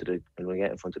get in front of the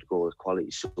goal, the quality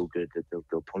is so good that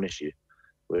they'll punish you.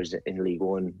 Whereas in League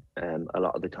One, a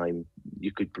lot of the time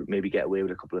you could maybe get away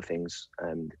with a couple of things.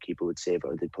 The keeper would save it,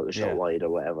 or they'd put the shot wide or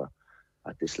whatever.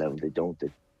 At this level, they don't.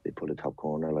 They put a top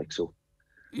corner like so.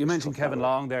 You mentioned Kevin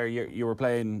Long there. You were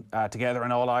playing together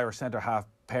an all-Irish centre-half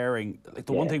pairing. Like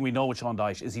the one thing we know with Sean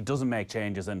Dyche is he doesn't make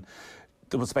changes, and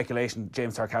there was speculation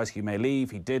James Tarkowski may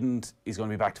leave. He didn't. He's going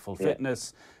to be back to full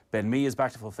fitness. Ben Mee is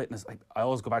back to full fitness. I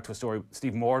always go back to a story.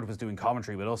 Stephen Ward was doing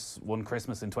commentary with us one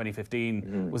Christmas in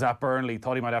 2015. Was at Burnley,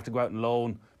 thought he might have to go out and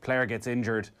loan. Player gets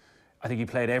injured. I think he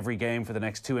played every game for the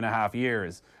next 2.5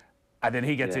 years. And then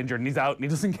he gets injured and he's out and he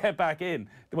doesn't get back in.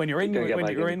 When you're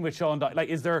in with Sean Dyche, like,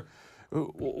 is there?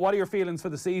 What are your feelings for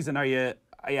the season? Are you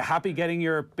happy getting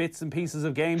your bits and pieces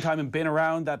of game time and being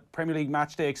around that Premier League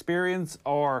match day experience,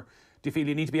 or do you feel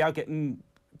you need to be out getting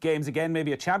games again,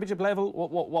 maybe at championship level?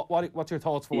 What's your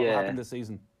thoughts for what happened this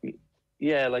season?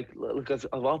 Yeah, look, I've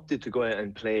opted to go out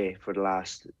and play for the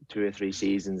last 2 or 3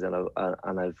 seasons, and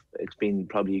it's been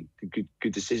probably a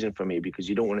good decision for me, because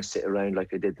you don't want to sit around like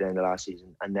I did there in the last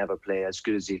season and never play, as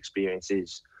good as the experience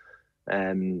is.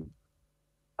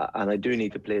 And I do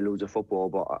need to play loads of football,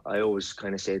 but I always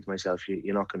kind of say to myself,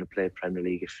 you're not going to play Premier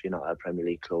League if you're not at a Premier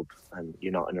League club and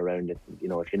you're not in around it. You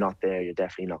know, if you're not there, you're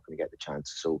definitely not going to get the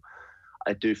chance. So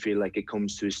I do feel like it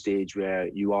comes to a stage where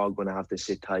you are going to have to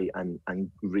sit tight and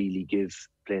really give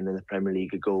playing in the Premier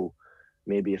League a go.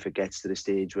 Maybe if it gets to the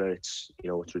stage where it's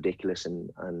ridiculous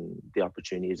and the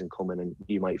opportunity isn't coming, and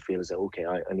you might feel as though, okay,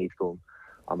 I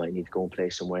might need to go and play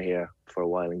somewhere here for a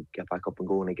while and get back up and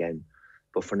going again.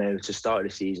 But for now, it's the start of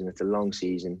the season. It's a long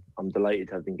season. I'm delighted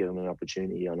to have been given an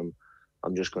opportunity, and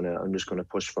I'm just gonna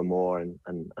push for more and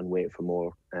wait for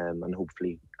more, and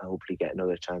hopefully get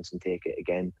another chance and take it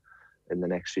again in the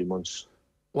next few months.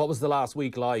 What was the last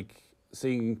week like?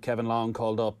 Seeing Kevin Long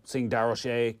called up, seeing Darrell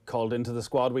Shea called into the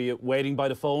squad. Were you waiting by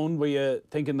the phone? Were you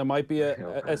thinking there might be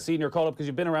a senior call up, because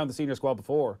you've been around the senior squad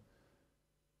before?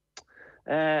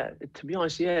 To be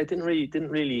honest, I didn't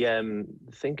really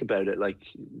think about it. Like,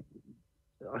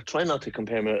 I try not to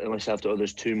compare myself to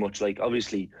others too much. Like,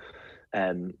 obviously,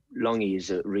 Longy is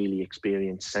a really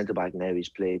experienced centre back now. He's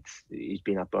been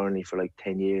at Burnley for like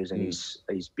 10 years, and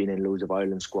he's been in loads of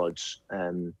Ireland squads.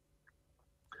 And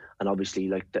obviously,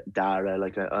 like Dara,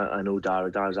 like I know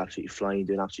Dara's absolutely flying,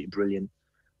 doing absolutely brilliant.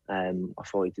 I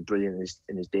thought he did brilliant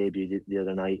in his debut the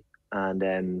other night.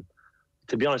 And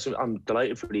to be honest, I'm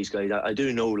delighted for these guys. I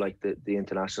do know like the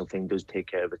international thing does take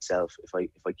care of itself. If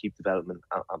I keep development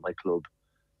at my club,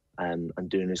 and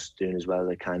doing as well as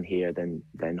I can here,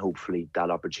 then hopefully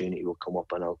that opportunity will come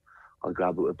up, and I'll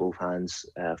grab it with both hands.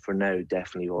 For now,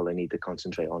 definitely all I need to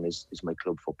concentrate on is my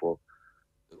club football.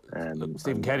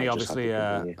 Stephen Kenny obviously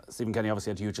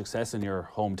had huge success in your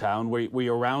hometown. Were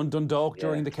you around Dundalk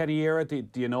during the Kenny era? Do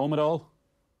you know him at all?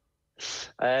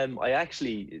 I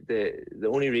actually, the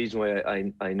only reason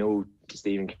why I know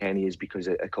Stephen Kenny is because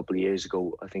a couple of years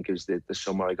ago, I think it was the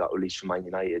summer I got released from Man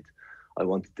United, I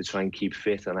wanted to try and keep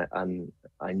fit, and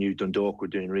I knew Dundalk were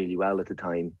doing really well at the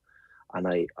time, and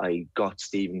I got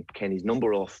Stephen Kenny's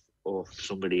number off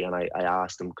somebody, and I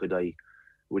asked him,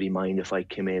 would he mind if I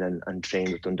came in and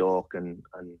trained with Dundalk and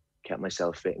kept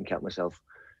myself fit and kept myself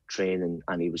training,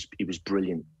 and he was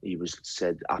brilliant. He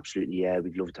said absolutely, yeah,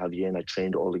 we'd love to have you in. I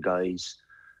trained all the guys,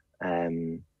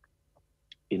 and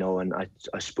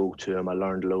I spoke to him. I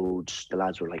learned loads. The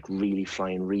lads were like really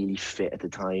flying, really fit at the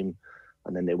time.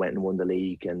 and then they went and won the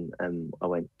league, and I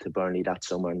went to Burnley that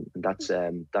summer, and that's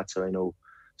how I know.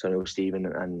 So I know Stephen,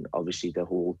 and obviously the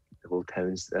whole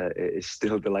town is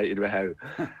still delighted with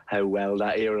how well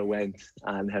that era went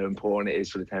and how important it is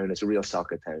for the town. It's a real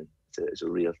soccer town. It's a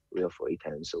real footy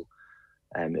town. So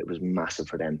it was massive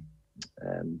for them.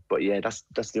 But yeah,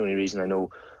 that's the only reason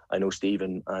I know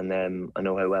Stephen, and I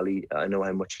know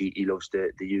how much he loves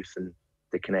the youth and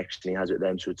the connection he has with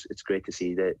them. So it's great to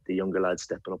see the younger lads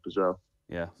stepping up as well.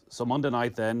 Yeah. So Monday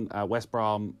night then, West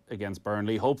Brom against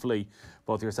Burnley. Hopefully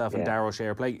both yourself and Darragh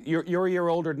share play. You're a year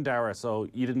older than Darragh, so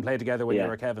you didn't play together when you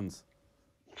were at Kevin's.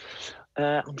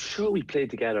 I'm sure we played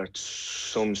together at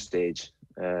some stage.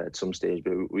 But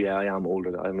I am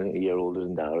older. I'm a year older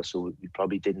than Darragh, so we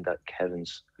probably didn't at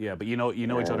Kevin's. Yeah, but you know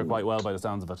each other quite well by the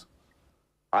sounds of it.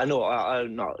 I know. I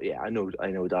know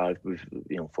Darragh. We've,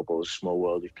 football is a small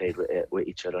world. We've played with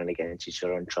each other and against each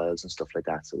other on trials and stuff like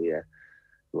that. So yeah.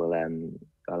 Well,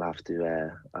 I'll have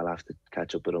to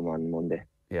catch up with him on Monday.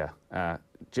 Yeah,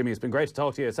 Jimmy, it's been great to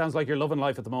talk to you. It sounds like you're loving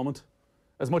life at the moment,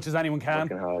 as much as anyone can.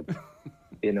 Working hard,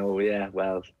 Yeah,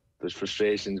 well, there's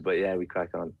frustrations, but yeah, we crack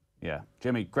on. Yeah,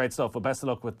 Jimmy, great stuff. Well, best of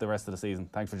luck with the rest of the season.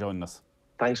 Thanks for joining us.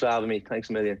 Thanks for having me. Thanks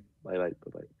a million. Bye bye.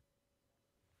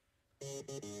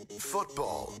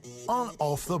 Football on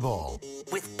Off the Ball.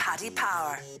 With Paddy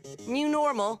Power. New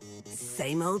normal,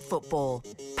 same old football.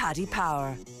 Paddy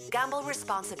Power. Gamble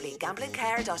responsibly.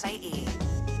 Gamblingcare.ie.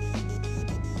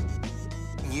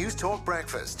 News Talk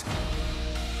Breakfast.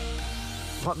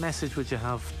 What message would you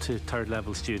have to third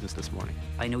level students this morning?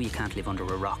 I know you can't live under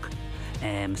a rock.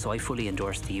 So I fully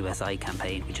endorse the USI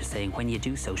campaign, which is saying when you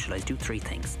do socialise, do three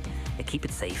things. Keep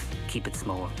it safe, keep it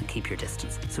small, and keep your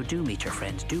distance. So do meet your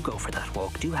friend, do go for that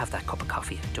walk, do have that cup of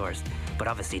coffee outdoors. But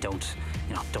obviously don't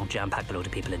jam-pack a load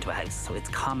of people into a house. So it's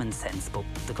common sense, but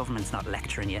the government's not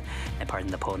lecturing you,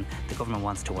 pardon the pun. The government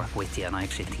wants to work with you, and I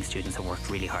actually think students have worked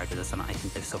really hard with us, and I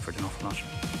think they've suffered enough from it.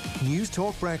 News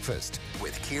Talk Breakfast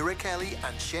with Ciara Kelly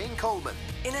and Shane Coleman.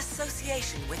 In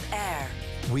association with AIR.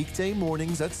 Weekday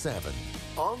mornings at 7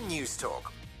 on News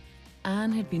Talk.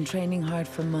 Anne had been training hard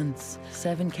for months,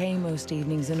 7K most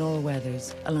evenings in all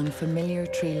weathers, along familiar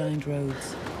tree-lined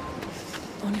roads.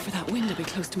 Only for that wind to be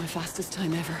close to my fastest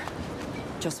time ever.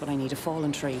 Just what I need, a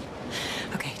fallen tree.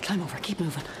 Okay, climb over, keep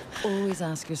moving. Always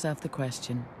ask yourself the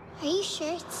question. Are you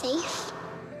sure it's safe?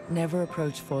 Never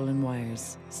approach fallen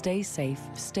wires. Stay safe,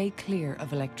 stay clear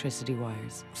of electricity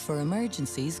wires. For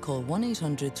emergencies, call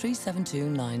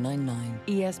 1-800-372-999.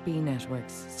 ESB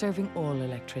Networks, serving all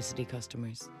electricity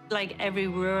customers. Like every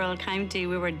rural county,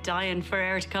 we were dying for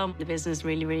air to come. The business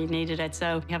really, really needed it,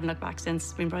 so we haven't looked back since.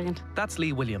 It's been brilliant. That's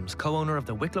Lee Williams, co-owner of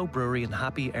the Wicklow Brewery and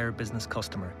happy Air business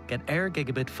customer. Get Air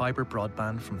Gigabit fibre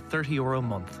broadband from €30 a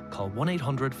month. Call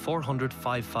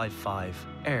 1-800-400-555.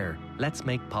 Air, let's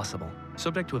make possible.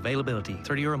 Subject to availability,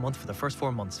 €30 a month for the first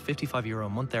 4 months, €55 a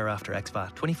month thereafter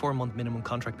ex-VAT. 24-month minimum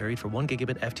contract period for 1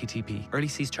 gigabit FTTP. Early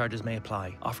cease charges may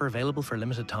apply. Offer available for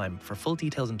limited time. For full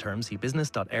details and terms, see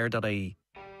business.air.ie.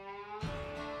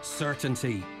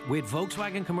 Certainty. With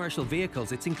Volkswagen commercial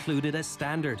vehicles, it's included as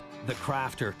standard. The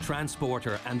Crafter,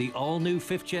 Transporter and the all-new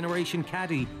 5th generation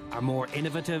Caddy are more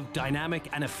innovative, dynamic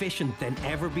and efficient than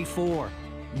ever before.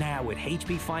 Now with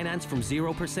HP Finance from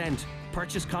 0%,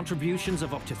 purchase contributions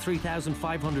of up to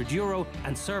 €3,500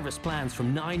 and service plans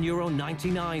from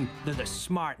 €9.99. They're the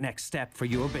smart next step for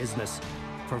your business.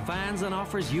 For vans and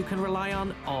offers you can rely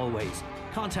on always.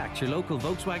 Contact your local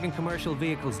Volkswagen commercial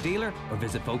vehicles dealer or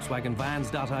visit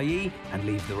volkswagenvans.ie and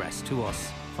leave the rest to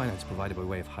us. Finance provided by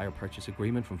way of hire purchase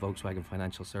agreement from Volkswagen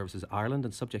Financial Services Ireland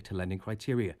and subject to lending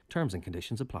criteria. Terms and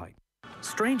conditions apply.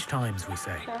 Strange times, we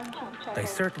say. They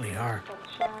certainly are.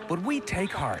 But we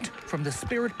take heart from the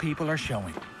spirit people are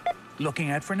showing.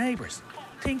 Looking out for neighbours.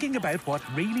 Thinking about what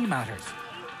really matters.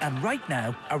 And right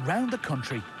now, around the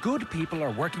country, good people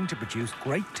are working to produce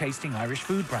great tasting Irish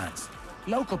food brands.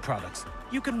 Local products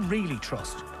you can really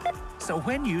trust. So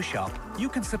when you shop, you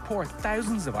can support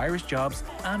thousands of Irish jobs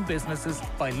and businesses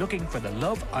by looking for the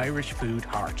Love Irish Food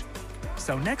heart.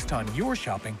 So next time you're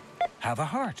shopping, have a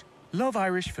heart. Love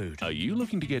Irish food. Are you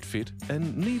looking to get fit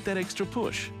and need that extra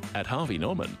push? At Harvey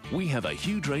Norman, we have a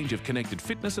huge range of connected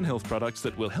fitness and health products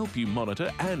that will help you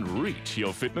monitor and reach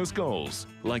your fitness goals.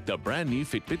 Like the brand new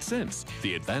Fitbit Sense,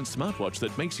 the advanced smartwatch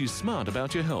that makes you smart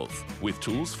about your health. With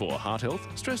tools for heart health,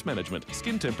 stress management,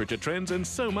 skin temperature trends and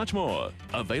so much more.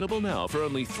 Available now for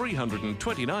only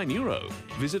 €329.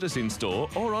 Visit us in store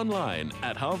or online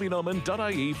at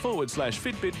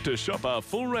harveynorman.ie/Fitbit to shop our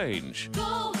full range.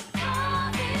 Go!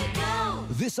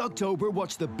 This October,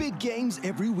 watch the big games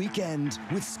every weekend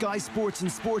with Sky Sports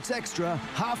and Sports Extra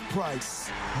half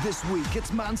price. This week,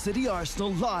 it's Man City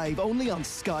Arsenal live only on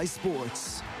Sky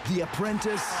Sports. The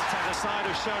Apprentice the side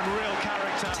have shown real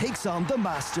character. Takes on the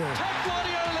Master. Pep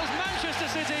Guardiola's Manchester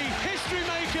City history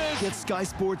makers. Get Sky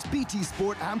Sports, BT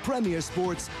Sport and Premier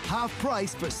Sports half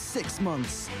price for 6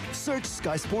 months. Search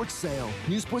Sky Sports Sale.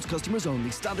 New sports customers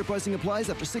only. Standard pricing applies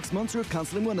after 6 months or if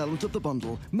cancelling one element of the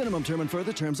bundle. Minimum term and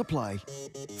further terms apply.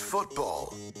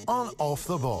 Football on Off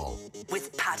the Ball.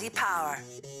 With Paddy Power.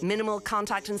 Minimal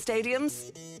contact in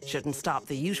stadiums shouldn't stop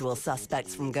the usual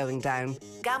suspects from going down.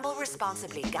 Gamble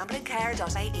responsibly.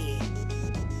 Gamblingcare.ie.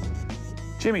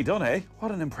 Jimmy Dunne, eh?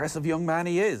 What an impressive young man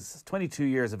he is. 22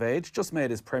 years of age, just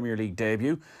made his Premier League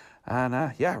debut.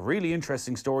 And yeah, really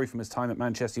interesting story from his time at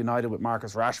Manchester United with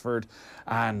Marcus Rashford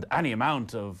and any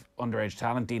amount of underage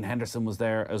talent. Dean Henderson was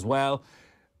there as well.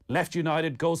 Left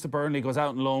United, goes to Burnley, goes out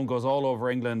on loan, goes all over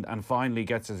England and finally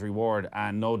gets his reward,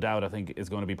 and no doubt I think is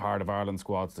going to be part of Ireland's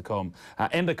squads to come.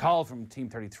 Enda Call from Team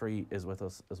 33 is with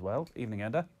us as well. Evening,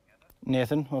 Enda.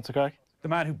 Nathan, what's the crack? The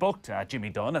man who booked Jimmy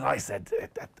Dunne, and I said,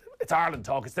 it's Ireland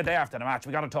talk, it's the day after the match,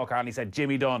 we got to talk Ireland. He said,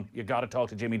 Jimmy Dunne, you got to talk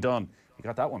to Jimmy Dunne. You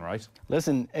got that one right.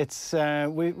 Listen, it's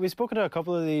we've spoken to a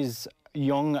couple of these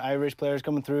young Irish players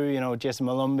coming through, you know, Jason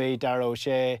Malumbi, Dara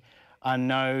O'Shea, and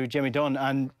now Jimmy Dunne.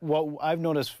 And what I've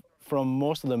noticed from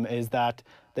most of them is that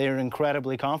they are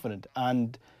incredibly confident.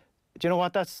 And do you know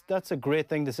what? That's a great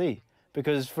thing to see.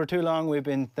 Because for too long we've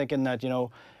been thinking that, you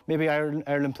know, maybe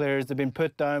Ireland players have been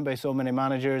put down by so many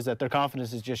managers that their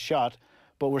confidence is just shot.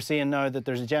 But we're seeing now that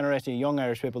there's a generation of young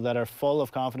Irish people that are full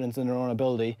of confidence in their own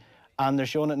ability, and they're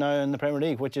showing it now in the Premier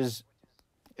League, which is,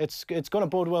 it's going to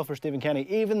bode well for Stephen Kenny,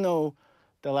 even though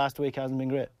the last week hasn't been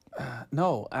great.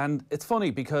 No, and it's funny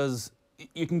because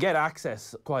you can get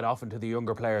access quite often to the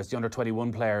younger players, the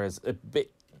under-21 players,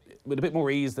 with a bit more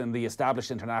ease than the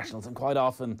established internationals, and quite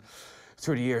often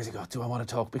through the years you go, do I want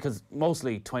to talk? Because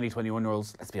mostly 20,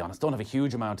 21-year-olds, let's be honest, don't have a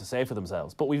huge amount to say for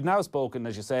themselves. But we've now spoken,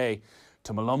 as you say,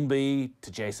 to Malumbi,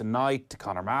 to Jason Knight, to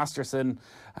Conor Masterson,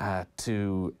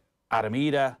 to Adam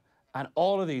Ida, and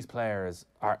all of these players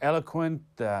are eloquent,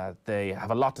 they have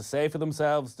a lot to say for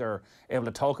themselves, they're able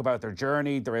to talk about their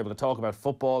journey, they're able to talk about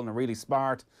football in a really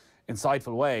smart,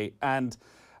 insightful way. And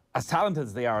as talented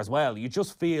as they are as well, you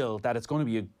just feel that it's going to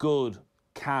be a good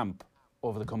camp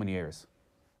over the coming years.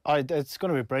 It's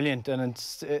going to be brilliant, and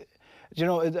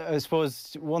I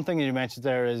suppose one thing you mentioned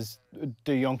there is,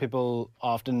 do young people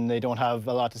often, they don't have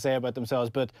a lot to say about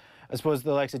themselves, but I suppose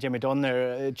the likes of Jimmy Dunne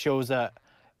there, it shows that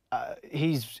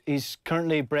he's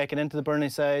currently breaking into the Burnley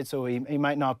side, so he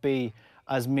might not be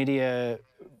as media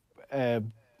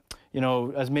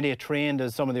as media trained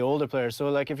as some of the older players. So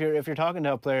like if you're talking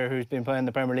to a player who's been playing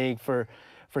the Premier League for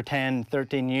 10,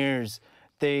 13 years,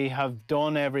 they have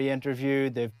done every interview,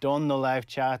 they've done the live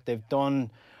chat, they've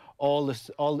done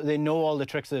they know all the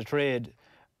tricks of the trade,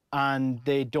 and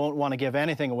they don't want to give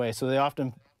anything away. So they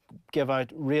often give out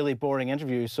really boring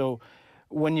interviews. So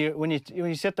when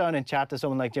you sit down and chat to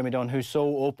someone like Jimmy Dunne, who's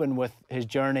so open with his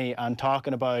journey and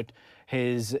talking about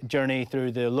his journey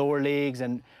through the lower leagues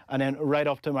and then right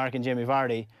up to Mark and Jamie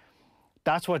Vardy,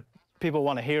 that's what people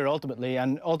want to hear ultimately,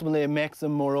 and ultimately it makes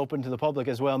them more open to the public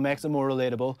as well, makes them more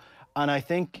relatable. And I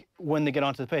think when they get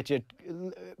onto the pitch,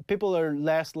 people are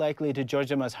less likely to judge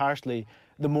them as harshly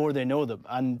the more they know them.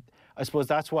 And I suppose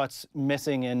that's what's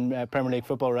missing in Premier League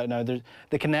football right now.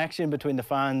 The connection between the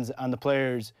fans and the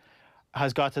players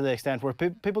has got to the extent where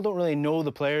people don't really know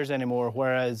the players anymore,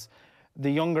 whereas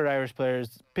the younger Irish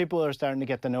players, people are starting to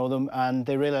get to know them and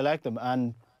they really like them,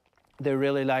 and they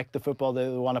really like the football they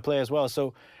want to play as well.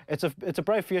 So it's a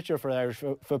bright future for Irish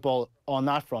football on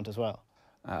that front as well.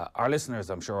 Our listeners,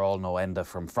 I'm sure, all know Enda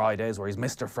from Fridays, where he's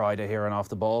Mr. Friday here on Off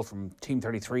the Ball, from Team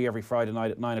 33 every Friday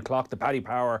night at 9 o'clock, the Paddy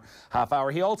Power half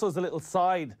hour. He also has a little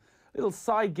side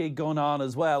gig going on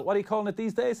as well. What are you calling it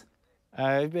these days?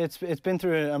 It's been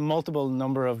through a multiple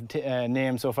number of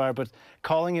names so far, but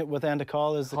calling it with Enda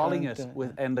Call is calling it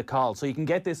with Enda Call. So you can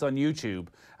get this on YouTube.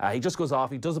 He just goes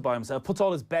off, he does it by himself, puts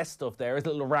all his best stuff there, his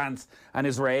little rants and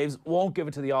his raves. Won't give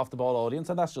it to the Off the Ball audience,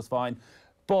 and that's just fine.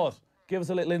 But give us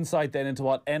a little insight then into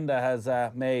what Enda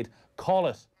has made. Call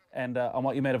it, Enda, on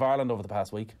what you made of Ireland over the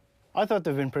past week. I thought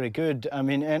they've been pretty good. I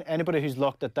mean, anybody who's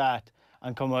looked at that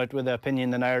and come out with the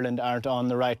opinion that Ireland aren't on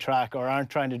the right track or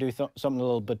aren't trying to do something a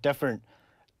little bit different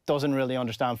doesn't really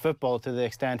understand football to the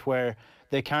extent where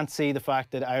they can't see the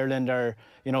fact that Ireland are,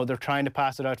 they're trying to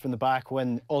pass it out from the back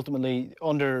when ultimately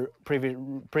under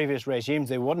previous regimes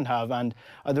they wouldn't have. And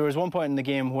there was one point in the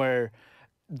game where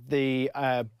the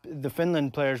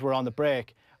Finland players were on the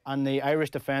break and the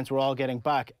Irish defence were all getting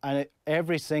back, and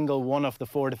every single one of the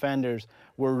 4 defenders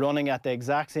were running at the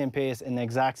exact same pace in the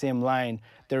exact same line.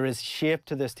 There is shape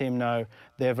to this team now.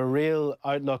 They have a real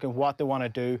outlook on what they want to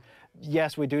do.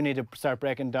 Yes, we do need to start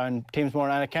breaking down teams more,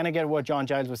 and I kind of get what John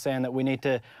Giles was saying, that we need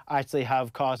to actually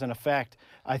have cause and effect.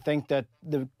 I think that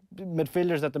the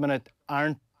midfielders at the minute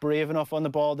aren't brave enough on the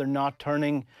ball. They're not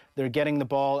turning, they're getting the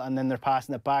ball and then they're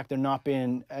passing it back. They're not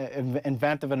being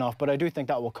inventive enough, but I do think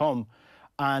that will come.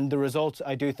 And the results,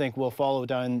 I do think, will follow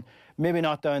down, maybe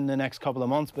not down the next couple of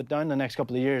months, but down the next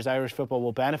couple of years. Irish football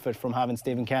will benefit from having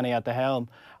Stephen Kenny at the helm.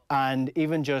 And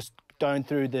even just down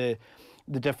through the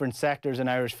different sectors in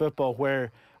Irish football,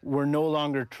 where we're no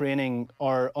longer training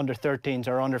our under-13s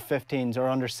or under-15s or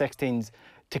under-16s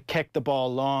to kick the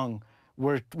ball long.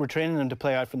 We're training them to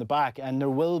play out from the back. And there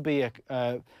will be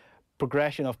a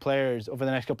progression of players over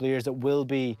the next couple of years that will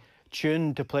be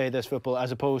tuned to play this football,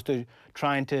 as opposed to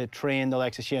trying to train the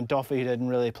likes of Shane Duffy, who didn't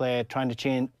really play it, trying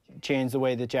to change the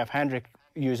way that Jeff Hendrick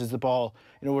uses the ball.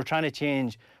 You know, we're trying to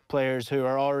change players who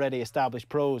are already established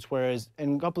pros, whereas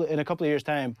in a couple of years'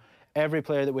 time, every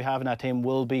player that we have in that team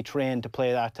will be trained to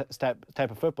play that type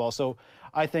of football. So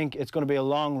I think it's going to be a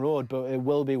long road, but it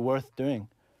will be worth doing.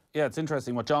 Yeah, it's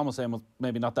interesting. What John was saying was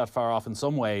maybe not that far off in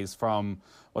some ways from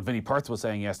what Vinnie Perth was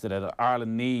saying yesterday, that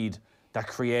Ireland need that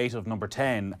creative number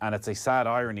 10, and it's a sad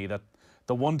irony that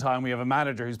the one time we have a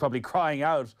manager who's probably crying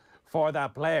out for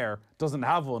that player doesn't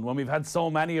have one, when we've had so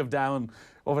many of down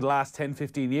over the last 10,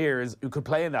 15 years who could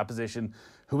play in that position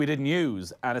who we didn't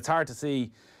use. And it's hard to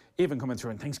see, even coming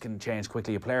through, and things can change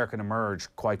quickly, a player can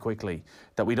emerge quite quickly,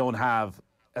 that we don't have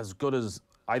as good as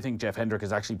I think Jeff Hendrick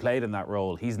has actually played in that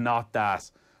role. He's not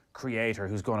that creator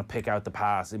who's going to pick out the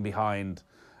pass in behind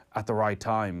at the right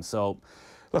time. So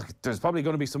look, there's probably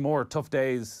going to be some more tough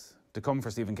days to come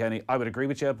for Stephen Kenny. I would agree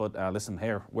with you, but listen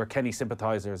here, we're Kenny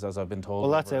sympathisers, as I've been told.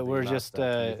 Well, that's it. We're just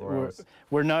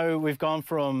we've gone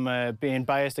from being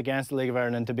biased against the League of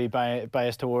Ireland to be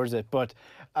biased towards it. But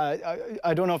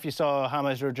I don't know if you saw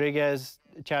James Rodriguez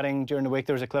chatting during the week.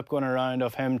 There was a clip going around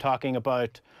of him talking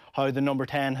about how the number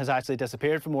 10 has actually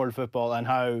disappeared from world football, and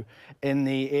how in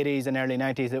the 80s and early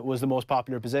 90s it was the most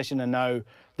popular position, and now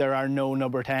there are no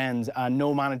number 10s and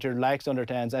no manager likes under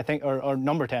 10s, I think, or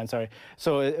number 10, sorry.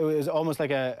 So it was almost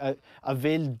like a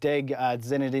veiled dig at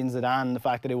Zinedine Zidane, the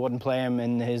fact that he wouldn't play him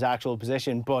in his actual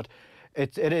position. But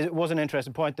it was an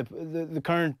interesting point. The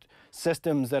current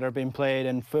systems that are being played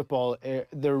in football,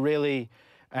 they're really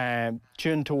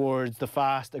tuned towards the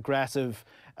fast, aggressive,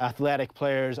 athletic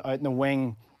players out in the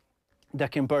wing that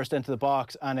can burst into the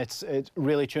box, and it's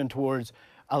really tuned towards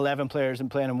 11 players and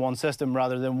playing in one system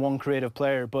rather than one creative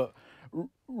player. But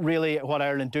really what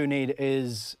Ireland do need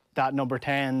is that number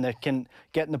 10 that can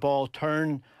get in the ball,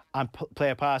 turn and play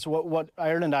a pass. What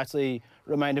Ireland actually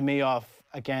reminded me of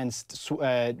against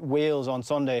Wales on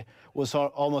Sunday was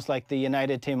almost like the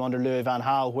United team under Louis van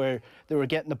Gaal, where they were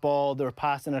getting the ball, they were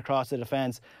passing across the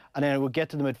defence, and then it would get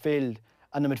to the midfield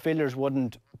and the midfielders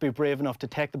wouldn't be brave enough to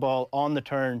take the ball on the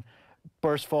turn,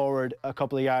 burst forward a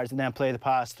couple of yards and then play the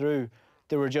pass through.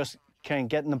 They were just kind of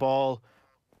getting the ball,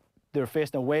 they were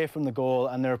facing away from the goal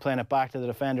and they were playing it back to the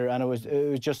defender, and it was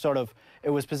just sort of,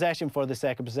 it was possession for the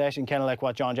sake of possession, kind of like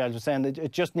what John Giles was saying.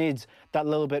 It just needs that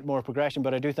little bit more progression,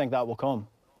 but I do think that will come.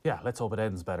 Yeah, let's hope it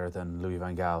ends better than Louis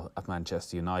van Gaal at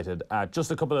Manchester United.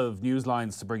 Just a couple of news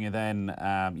lines to bring you then.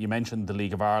 You mentioned the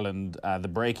League of Ireland. The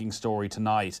breaking story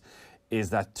tonight is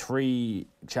that 3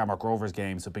 Shamrock Rovers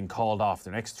games have been called off,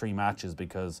 their next 3 matches,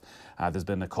 because there's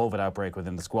been a COVID outbreak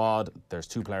within the squad. There's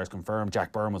 2 players confirmed.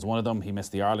 Jack Byrne was one of them. He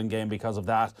missed the Ireland game because of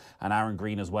that, and Aaron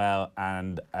Green as well.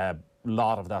 And a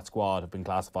lot of that squad have been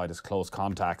classified as close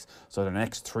contacts, so their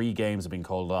next 3 games have been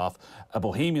called off. A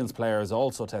Bohemians player has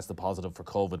also tested positive for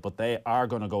COVID, but they are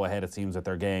going to go ahead, it seems, with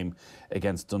their game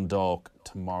against Dundalk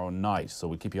tomorrow night. So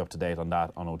we'll keep you up to date on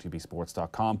that on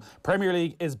otbsports.com. Premier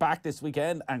League is back this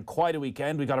weekend, and quite a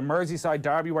weekend. We got a Merseyside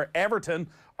derby where Everton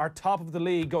are top of the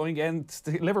league going against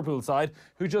the Liverpool side,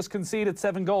 who just conceded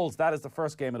 7 goals. That is the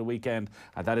first game of the weekend,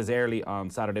 and that is early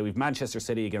on Saturday. We've Manchester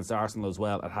City against Arsenal as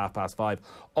well at 5:30.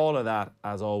 All of that,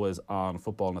 as always, on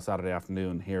football on a Saturday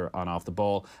afternoon here on Off the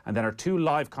Ball. And then our 2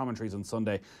 live commentaries on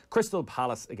Sunday: Crystal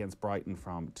Palace against Brighton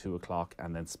from 2 o'clock,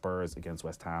 and then Spurs against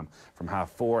West Ham from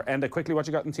 4:30. And quickly, what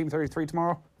you got in Team 33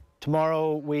 tomorrow?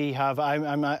 Tomorrow we have,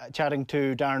 I'm chatting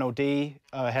to Darren O'Dea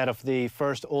ahead of the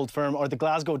first Old Firm, or the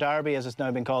Glasgow Derby as it's now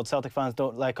been called. Celtic fans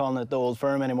don't like calling it the Old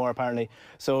Firm anymore, apparently.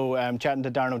 So I'm chatting to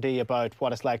Darren O'Dea about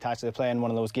what it's like to actually play in one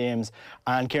of those games.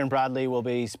 And Kieran Bradley will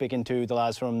be speaking to the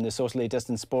lads from the Socially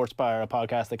Distanced Sports Bar, a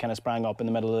podcast that kind of sprang up in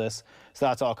the middle of this. So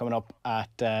that's all coming up at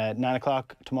 9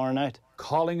 o'clock tomorrow night.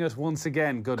 Calling it once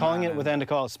again. Good Calling man. it within the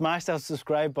call. Smash that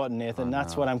subscribe button, Nathan.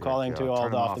 That's what I'm calling to all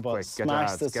the off the ball.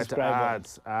 Smash the subscribe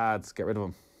button. Ads. Get rid of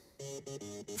them.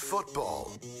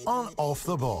 Football on Off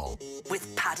the Ball.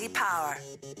 With Paddy Power.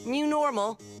 New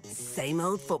normal, same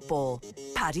old football.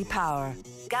 Paddy Power.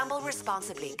 Gamble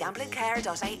responsibly.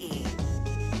 Gamblingcare.ie.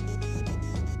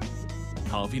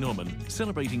 Harvey Norman,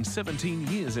 celebrating 17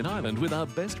 years in Ireland with our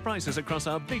best prices across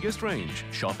our biggest range.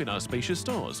 Shop in our spacious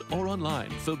stores or online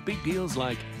for big deals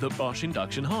like the Bosch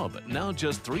induction hob, now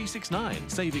just $369,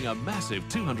 saving a massive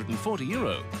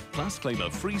 €240. Plus claim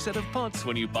a free set of pots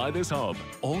when you buy this hob.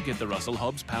 Or get the Russell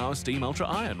Hobbs Power Steam Ultra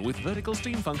Iron with vertical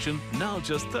steam function, now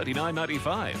just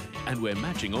 $39.95. And we're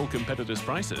matching all competitors'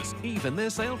 prices, even their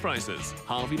sale prices.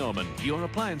 Harvey Norman, your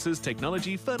appliances,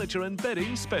 technology, furniture and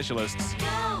bedding specialists.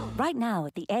 Right now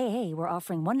at the AA, we're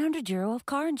offering €100 of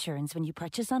car insurance when you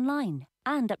purchase online.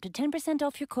 And up to 10%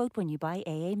 off your quote when you buy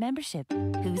AA membership.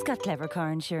 Who's got clever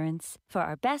car insurance? For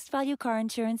our best value car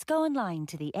insurance, go online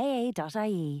to the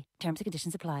AA.ie. Terms and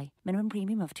conditions apply. Minimum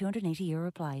premium of €280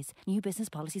 applies. New business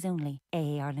policies only.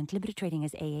 AA Ireland Limited Trading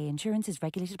as AA Insurance is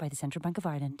regulated by the Central Bank of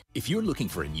Ireland. If you're looking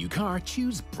for a new car,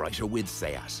 choose brighter with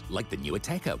SEAT. Like the new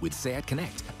Ateca with SEAT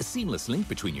Connect, a seamless link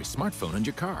between your smartphone and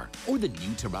your car. Or the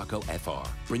new Tarraco FR,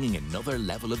 bringing another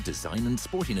level of design and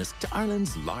sportiness to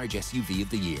Ireland's large SUV of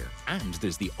the year. And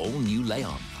there's the all-new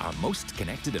Leon, our most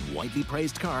connected and widely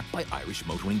praised car by Irish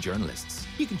motoring journalists.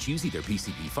 You can choose either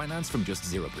PCP finance from just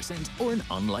 0% or an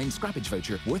online scrappage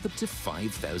voucher worth up to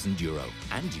 €5,000.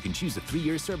 And you can choose a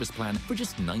 3-year service plan for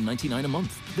just $9.99 a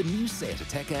month. The new Seat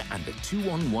Ateca and the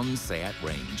 2-on-1 Seat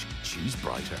range. Choose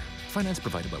brighter. Finance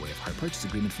provided by way of hire purchase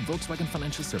agreement from Volkswagen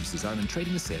Financial Services Ireland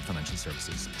Trading as Seat Financial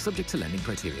Services. Subject to lending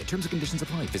criteria. Terms and conditions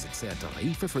apply. Visit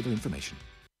seat.ie for further information.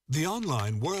 The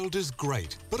online world is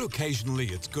great, but occasionally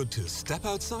it's good to step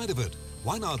outside of it.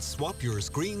 Why not swap your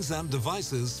screens and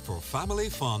devices for family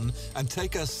fun and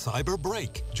take a cyber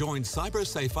break? Join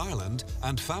CyberSafe Ireland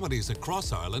and families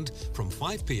across Ireland from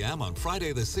 5 p.m. on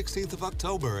Friday the 16th of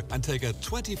October and take a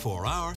 24-hour